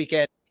tournament this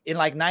weekend in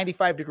like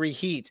 95-degree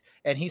heat,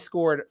 and he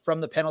scored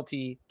from the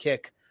penalty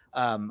kick.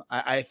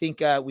 I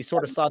think we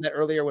sort of saw that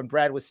earlier when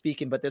Brad was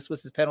speaking, but this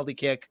was his penalty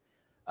kick.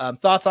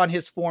 Thoughts on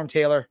his form,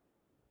 Taylor?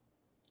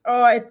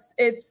 Oh,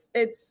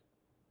 it's.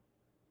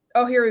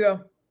 Oh, here we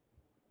go.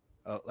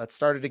 Oh, let's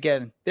start it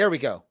again. There we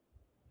go.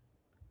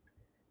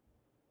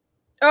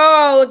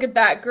 Oh, look at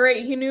that.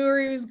 Great. He knew where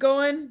he was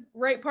going.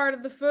 Right part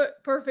of the foot.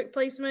 Perfect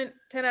placement.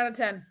 10 out of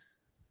 10.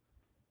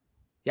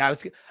 Yeah, I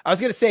was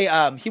going to say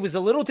he was a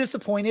little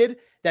disappointed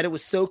that it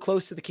was so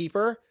close to the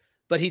keeper,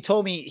 but he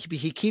told me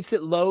he keeps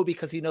it low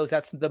because he knows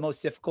that's the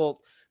most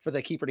difficult for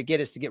the keeper to get,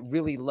 is to get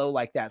really low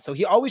like that. So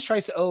he always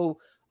tries to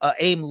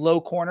aim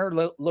low corner,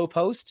 low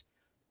post.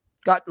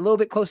 Got a little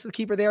bit close to the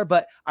keeper there,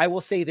 but I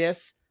will say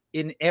this: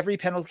 in every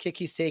penalty kick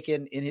he's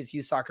taken in his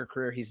youth soccer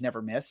career, he's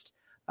never missed.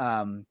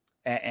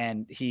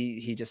 And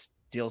he just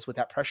deals with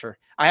that pressure.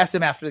 I asked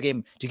him after the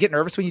game, do you get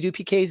nervous when you do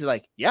PKs? He's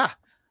like, yeah.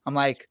 I'm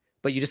like,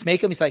 but you just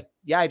make them. He's like,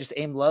 yeah, I just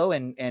aim low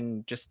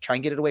and just try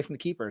and get it away from the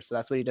keeper. So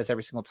that's what he does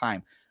every single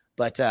time.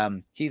 But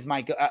he's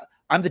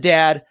I'm the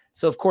dad.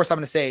 So of course I'm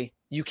going to say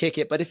you kick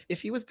it. But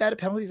if he was bad at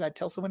penalties, I'd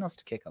tell someone else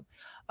to kick him.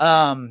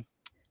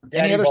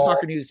 Any other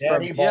soccer news?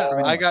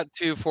 I got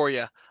 2 for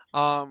you.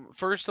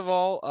 First of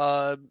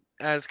all,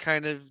 as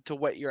kind of to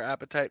whet your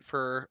appetite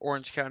for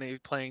Orange County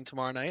playing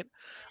tomorrow night,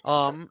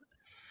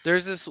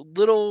 there's this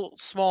little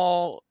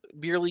small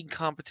beer league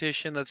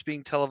competition that's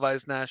being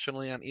televised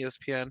nationally on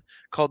ESPN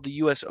called the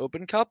U.S.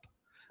 Open Cup.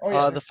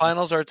 The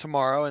finals are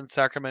tomorrow, and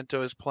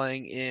Sacramento is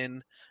playing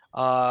in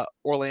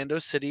Orlando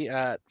City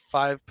at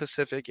 5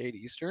 Pacific, 8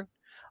 Eastern.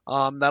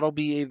 That'll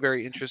be a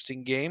very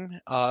interesting game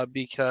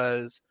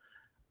because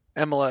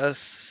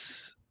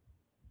MLS,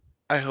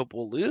 I hope,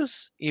 will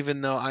lose,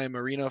 even though I am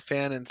a Reno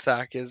fan and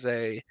Sac is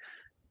a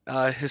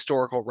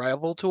historical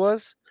rival to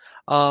us.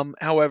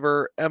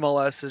 However,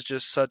 MLS is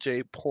just such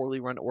a poorly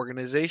run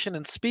organization.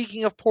 And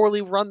speaking of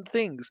poorly run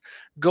things,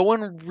 go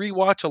and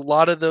rewatch a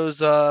lot of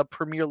those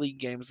Premier League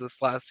games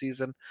this last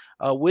season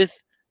with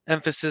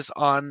emphasis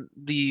on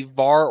the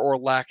VAR or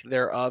lack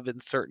thereof in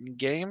certain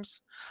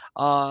games.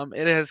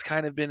 It has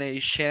kind of been a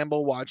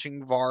shamble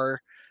watching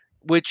VAR,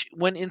 which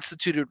when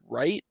instituted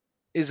right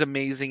is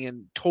amazing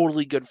and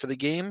totally good for the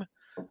game.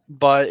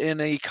 But in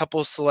a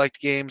couple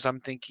select games, I'm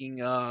thinking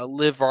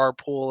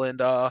Liverpool and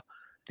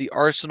the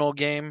Arsenal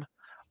game.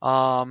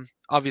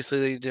 Obviously,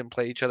 they didn't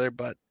play each other,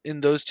 but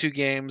in those 2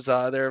 games,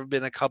 there have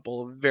been a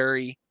couple of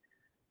very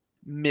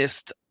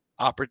missed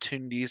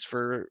opportunities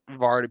for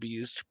VAR to be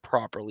used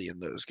properly in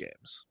those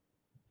games.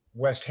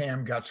 West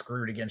Ham got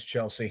screwed against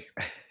Chelsea.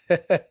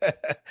 A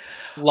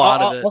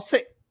lot of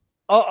it.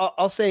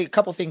 I'll say a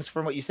couple things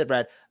from what you said,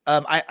 Brad.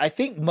 I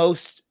think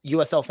most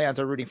USL fans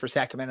are rooting for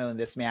Sacramento in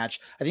this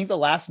match. I think the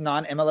last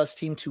non-MLS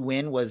team to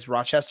win was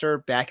Rochester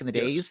back in the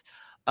days.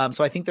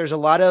 So I think there's a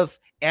lot of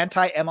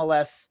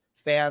anti-MLS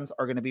fans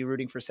are going to be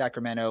rooting for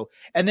Sacramento.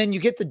 And then you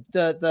get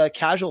the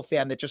casual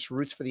fan that just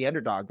roots for the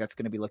underdog that's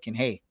going to be looking,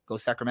 hey, go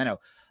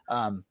Sacramento.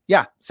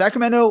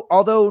 Sacramento,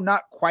 although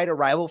not quite a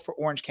rival for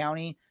Orange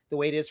County the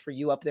way it is for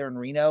you up there in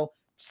Reno,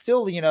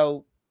 still,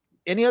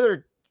 any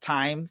other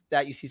time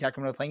that you see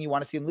Sacramento playing, you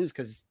want to see them lose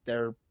because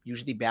they're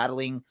usually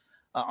battling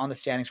on the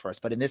standings for us.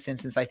 But in this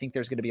instance, I think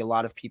there's going to be a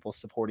lot of people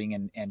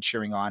supporting and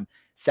cheering on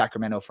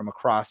Sacramento from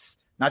across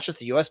not just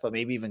the US, but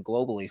maybe even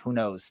globally. Who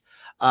knows?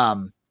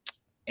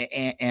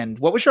 And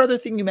what was your other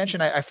thing you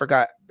mentioned? I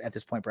forgot at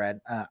this point,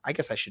 Brad. I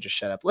guess I should just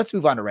shut up. Let's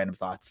move on to random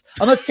thoughts.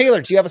 Unless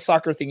Taylor, do you have a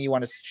soccer thing you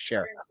want to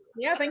share?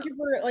 Yeah, thank you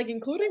for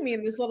including me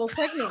in this little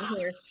segment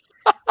here.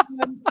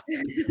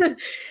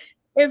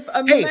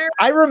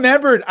 I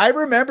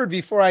remembered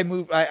before I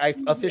moved. I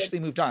officially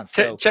moved on.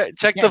 So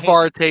check the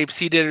VAR tapes.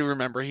 He did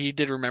remember. He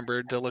did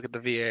remember to look at the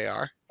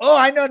VAR. Oh,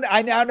 I know.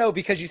 I now know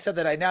because you said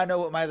that. I now know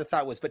what my other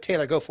thought was. But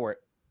Taylor, go for it.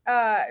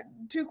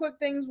 Two quick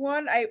things.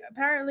 One,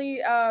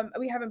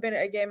 we haven't been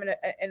at a game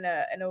in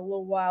a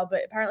little while,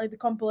 but apparently the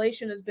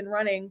compilation has been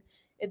running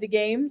at the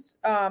games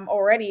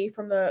already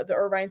from the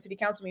Irvine City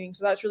Council meeting,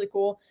 so that's really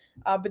cool.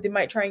 But they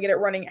might try and get it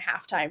running at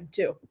halftime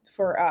too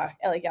for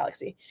LA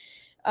Galaxy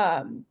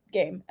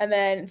game. And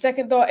then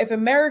second thought, if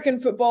American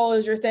football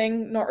is your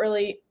thing, not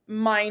really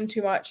mine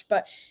too much,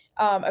 but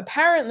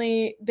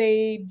apparently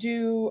they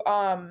do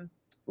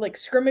like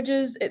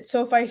scrimmages at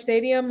SoFi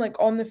Stadium, like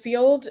on the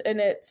field, and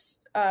it's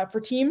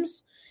for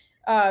teams.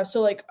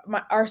 So like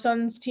our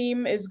son's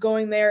team is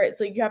going there.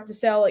 It's like you have to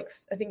sell like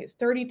I think it's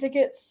 30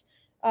 tickets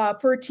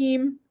per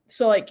team.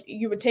 So like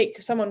you would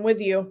take someone with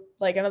you,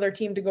 like another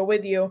team to go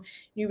with you.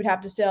 You would have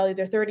to sell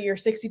either 30 or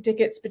 60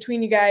 tickets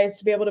between you guys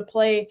to be able to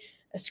play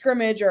a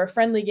scrimmage or a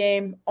friendly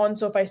game on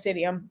SoFi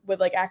Stadium with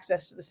like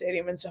access to the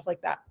stadium and stuff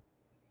like that.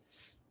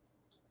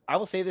 I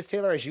will say this,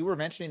 Taylor, as you were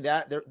mentioning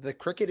that the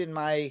cricket in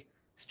my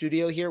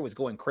studio here was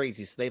going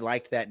crazy. So they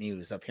liked that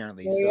news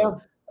apparently.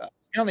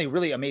 Apparently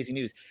really amazing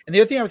news. And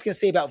the other thing I was going to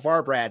say about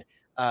VAR, Brad,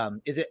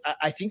 is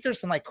I think there's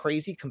some like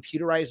crazy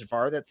computerized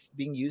VAR that's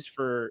being used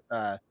for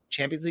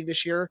Champions League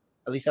this year.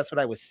 At least that's what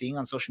I was seeing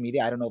on social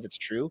media. I don't know if it's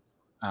true.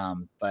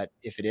 But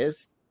if it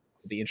is,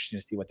 it'll be interesting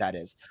to see what that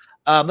is.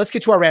 Let's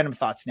get to our random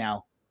thoughts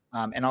now.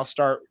 And I'll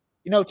start,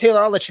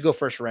 Taylor, I'll let you go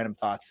first for random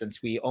thoughts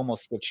since we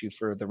almost switched you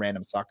for the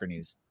random soccer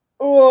news.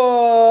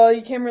 Oh,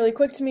 you came really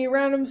quick to me.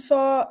 Random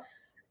thought.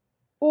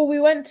 Oh, we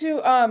went to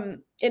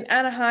in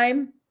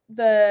Anaheim,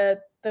 the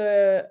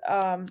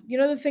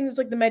things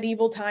like the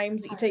medieval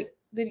times that you take.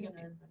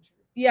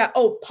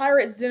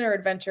 Pirates Dinner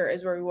Adventure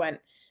is where we went.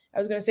 I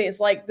was gonna say it's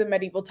like the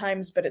medieval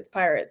times, but it's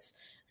pirates.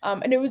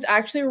 And it was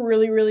actually a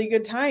really, really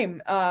good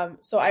time.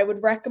 So I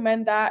would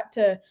recommend that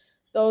to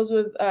those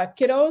with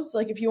kiddos.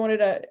 Like if you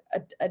wanted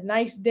a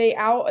nice day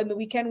out in the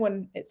weekend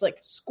when it's like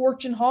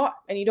scorching hot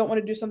and you don't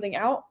want to do something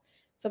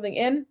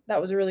in,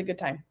 that was a really good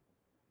time.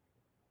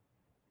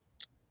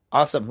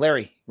 Awesome.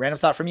 Larry, random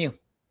thought from you.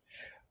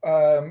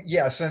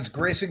 Since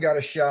Grayson got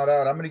a shout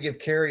out, I'm going to give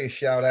Carrie a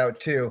shout out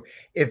too.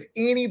 If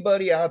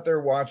anybody out there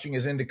watching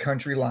is into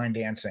country line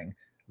dancing,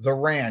 The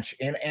Ranch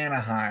in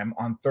Anaheim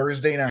on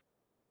Thursday night.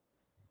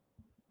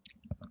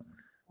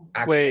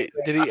 Wait,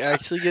 did he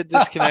actually get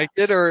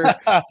disconnected or?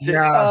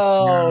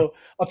 No.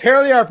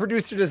 Apparently our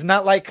producer does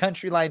not like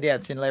country line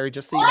dancing, Larry,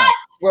 just so you know.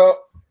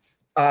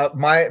 Well,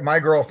 my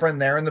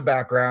girlfriend there in the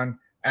background,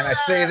 and I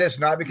say this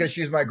not because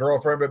she's my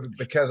girlfriend, but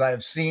because I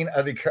have seen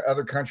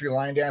other country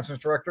line dance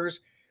instructors,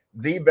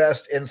 the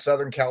best in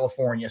Southern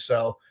California.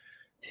 So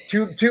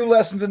two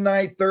lessons a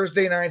night,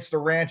 Thursday nights, The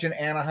Ranch in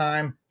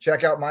Anaheim.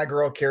 Check out my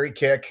girl, Carrie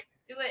Kick.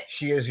 Do it.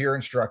 She is your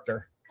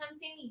instructor. Come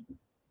see me.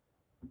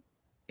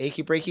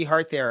 Achy breaky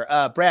heart there.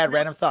 Brad,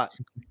 random thought.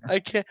 I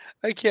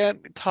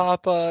can't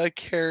top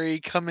Carrie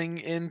coming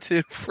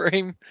into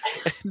frame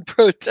and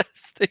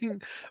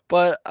protesting,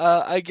 but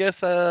I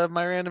guess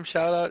my random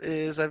shout out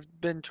is I've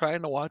been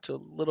trying to watch a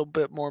little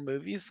bit more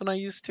movies than I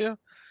used to,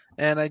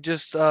 and I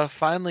just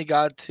finally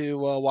got to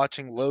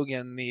watching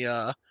Logan,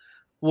 the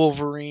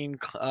Wolverine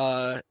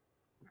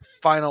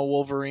final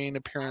Wolverine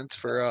appearance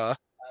for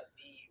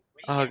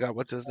oh god,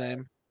 what's his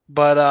name?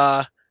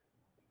 But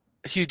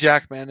Hugh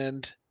Jackman,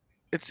 and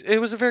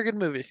it was a very good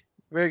movie.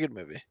 Very good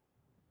movie.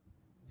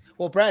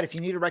 Well, Brad, if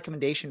you need a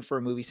recommendation for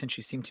a movie, since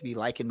you seem to be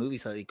liking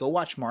movies lately, go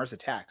watch Mars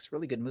Attacks.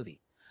 Really good movie.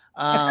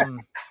 Have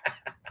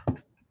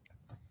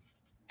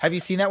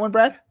you seen that one,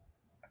 Brad?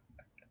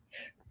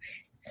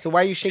 So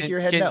why are you shaking your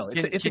head? No,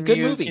 it's a good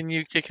movie. Can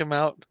you kick him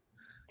out?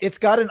 It's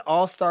got an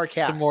all-star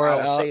cast.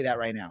 I'll say that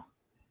right now.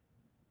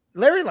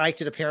 Larry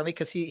liked it apparently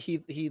because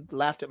he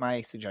laughed at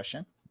my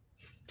suggestion.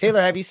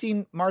 Taylor, have you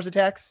seen Mars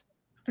Attacks?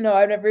 No,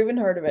 I've never even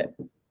heard of it.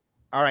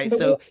 All right,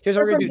 so here's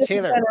what we're gonna do,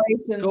 Taylor.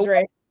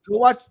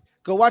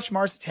 Go watch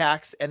Mars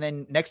Attacks, and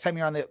then next time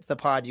you're on the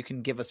pod, you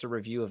can give us a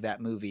review of that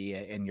movie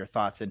and your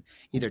thoughts, and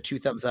either 2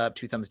 thumbs up,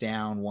 2 thumbs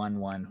down,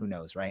 1, who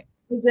knows, right?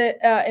 Is it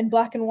in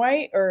black and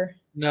white or?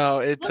 No,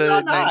 it's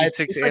a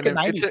 96 it's like a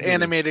 90s it's an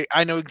animated.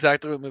 I know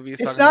exactly what movie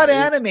it's not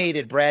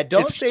animated, Brad.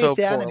 Don't say it's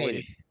animated.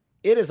 Poorly.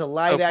 It is a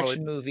live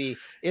action movie.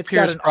 It's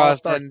Pierce got an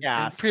all-star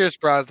cast. Pierce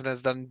Brosnan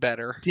has done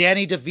better.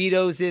 Danny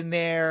DeVito's in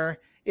there.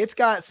 It's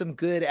got some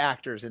good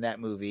actors in that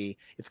movie.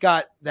 It's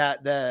got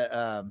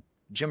the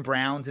Jim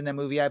Brown's in that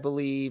movie, I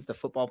believe, the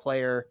football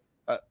player,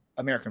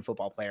 American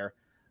football player.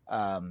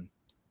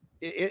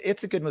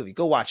 It's a good movie.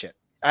 Go watch it.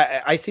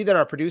 I see that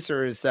our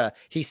producer is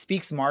he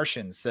speaks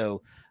Martian,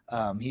 so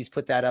he's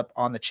put that up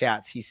on the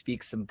chats. He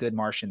speaks some good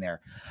Martian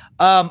there.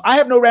 I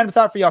have no random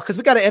thought for y'all because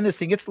we got to end this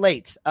thing. It's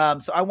late.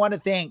 So I want to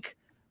thank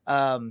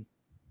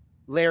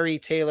Larry,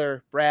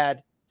 Taylor,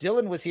 Brad,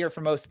 Dylan was here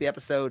for most of the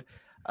episode.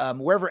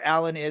 Wherever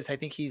Alan is, I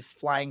think he's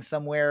flying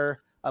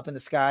somewhere up in the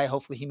sky.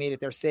 Hopefully he made it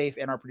there safe.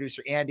 And our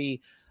producer,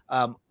 Andy.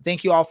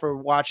 Thank you all for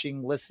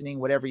watching, listening,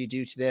 whatever you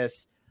do to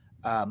this.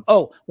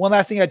 One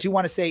last thing I do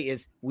want to say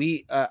is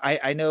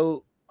I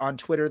know on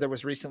Twitter there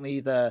was recently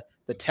the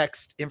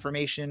text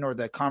information or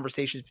the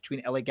conversations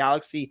between LA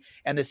Galaxy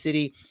and the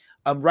city.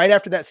 Right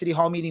after that city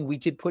hall meeting, we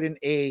did put in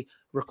a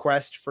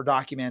request for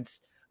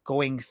documents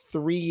going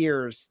 3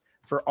 years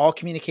for all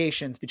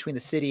communications between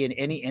the city and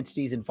any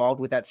entities involved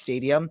with that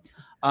stadium.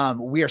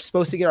 We are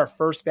supposed to get our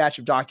first batch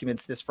of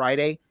documents this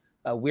Friday.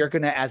 We're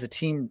going to, as a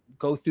team,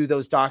 go through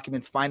those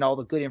documents, find all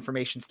the good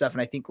information stuff.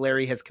 And I think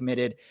Larry has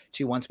committed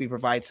to, once we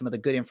provide some of the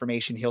good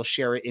information, he'll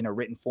share it in a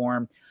written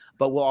form.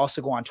 But we'll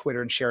also go on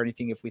Twitter and share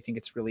anything if we think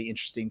it's really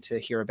interesting to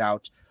hear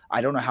about.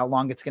 I don't know how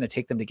long it's going to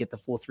take them to get the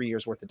full 3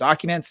 years worth of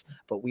documents,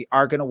 but we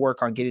are going to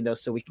work on getting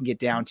those so we can get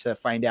down to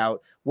find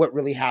out what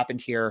really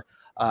happened here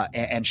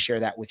and share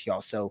that with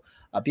y'all. So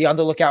be on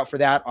the lookout for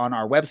that on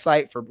our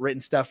website for written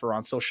stuff or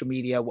on social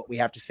media, what we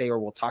have to say, or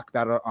we'll talk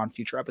about it on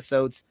future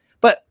episodes.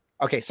 But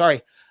okay,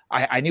 sorry.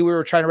 I knew we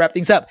were trying to wrap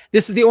things up.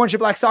 This is the Orange and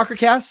Black Soccer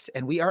Cast,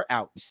 and we are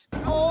out.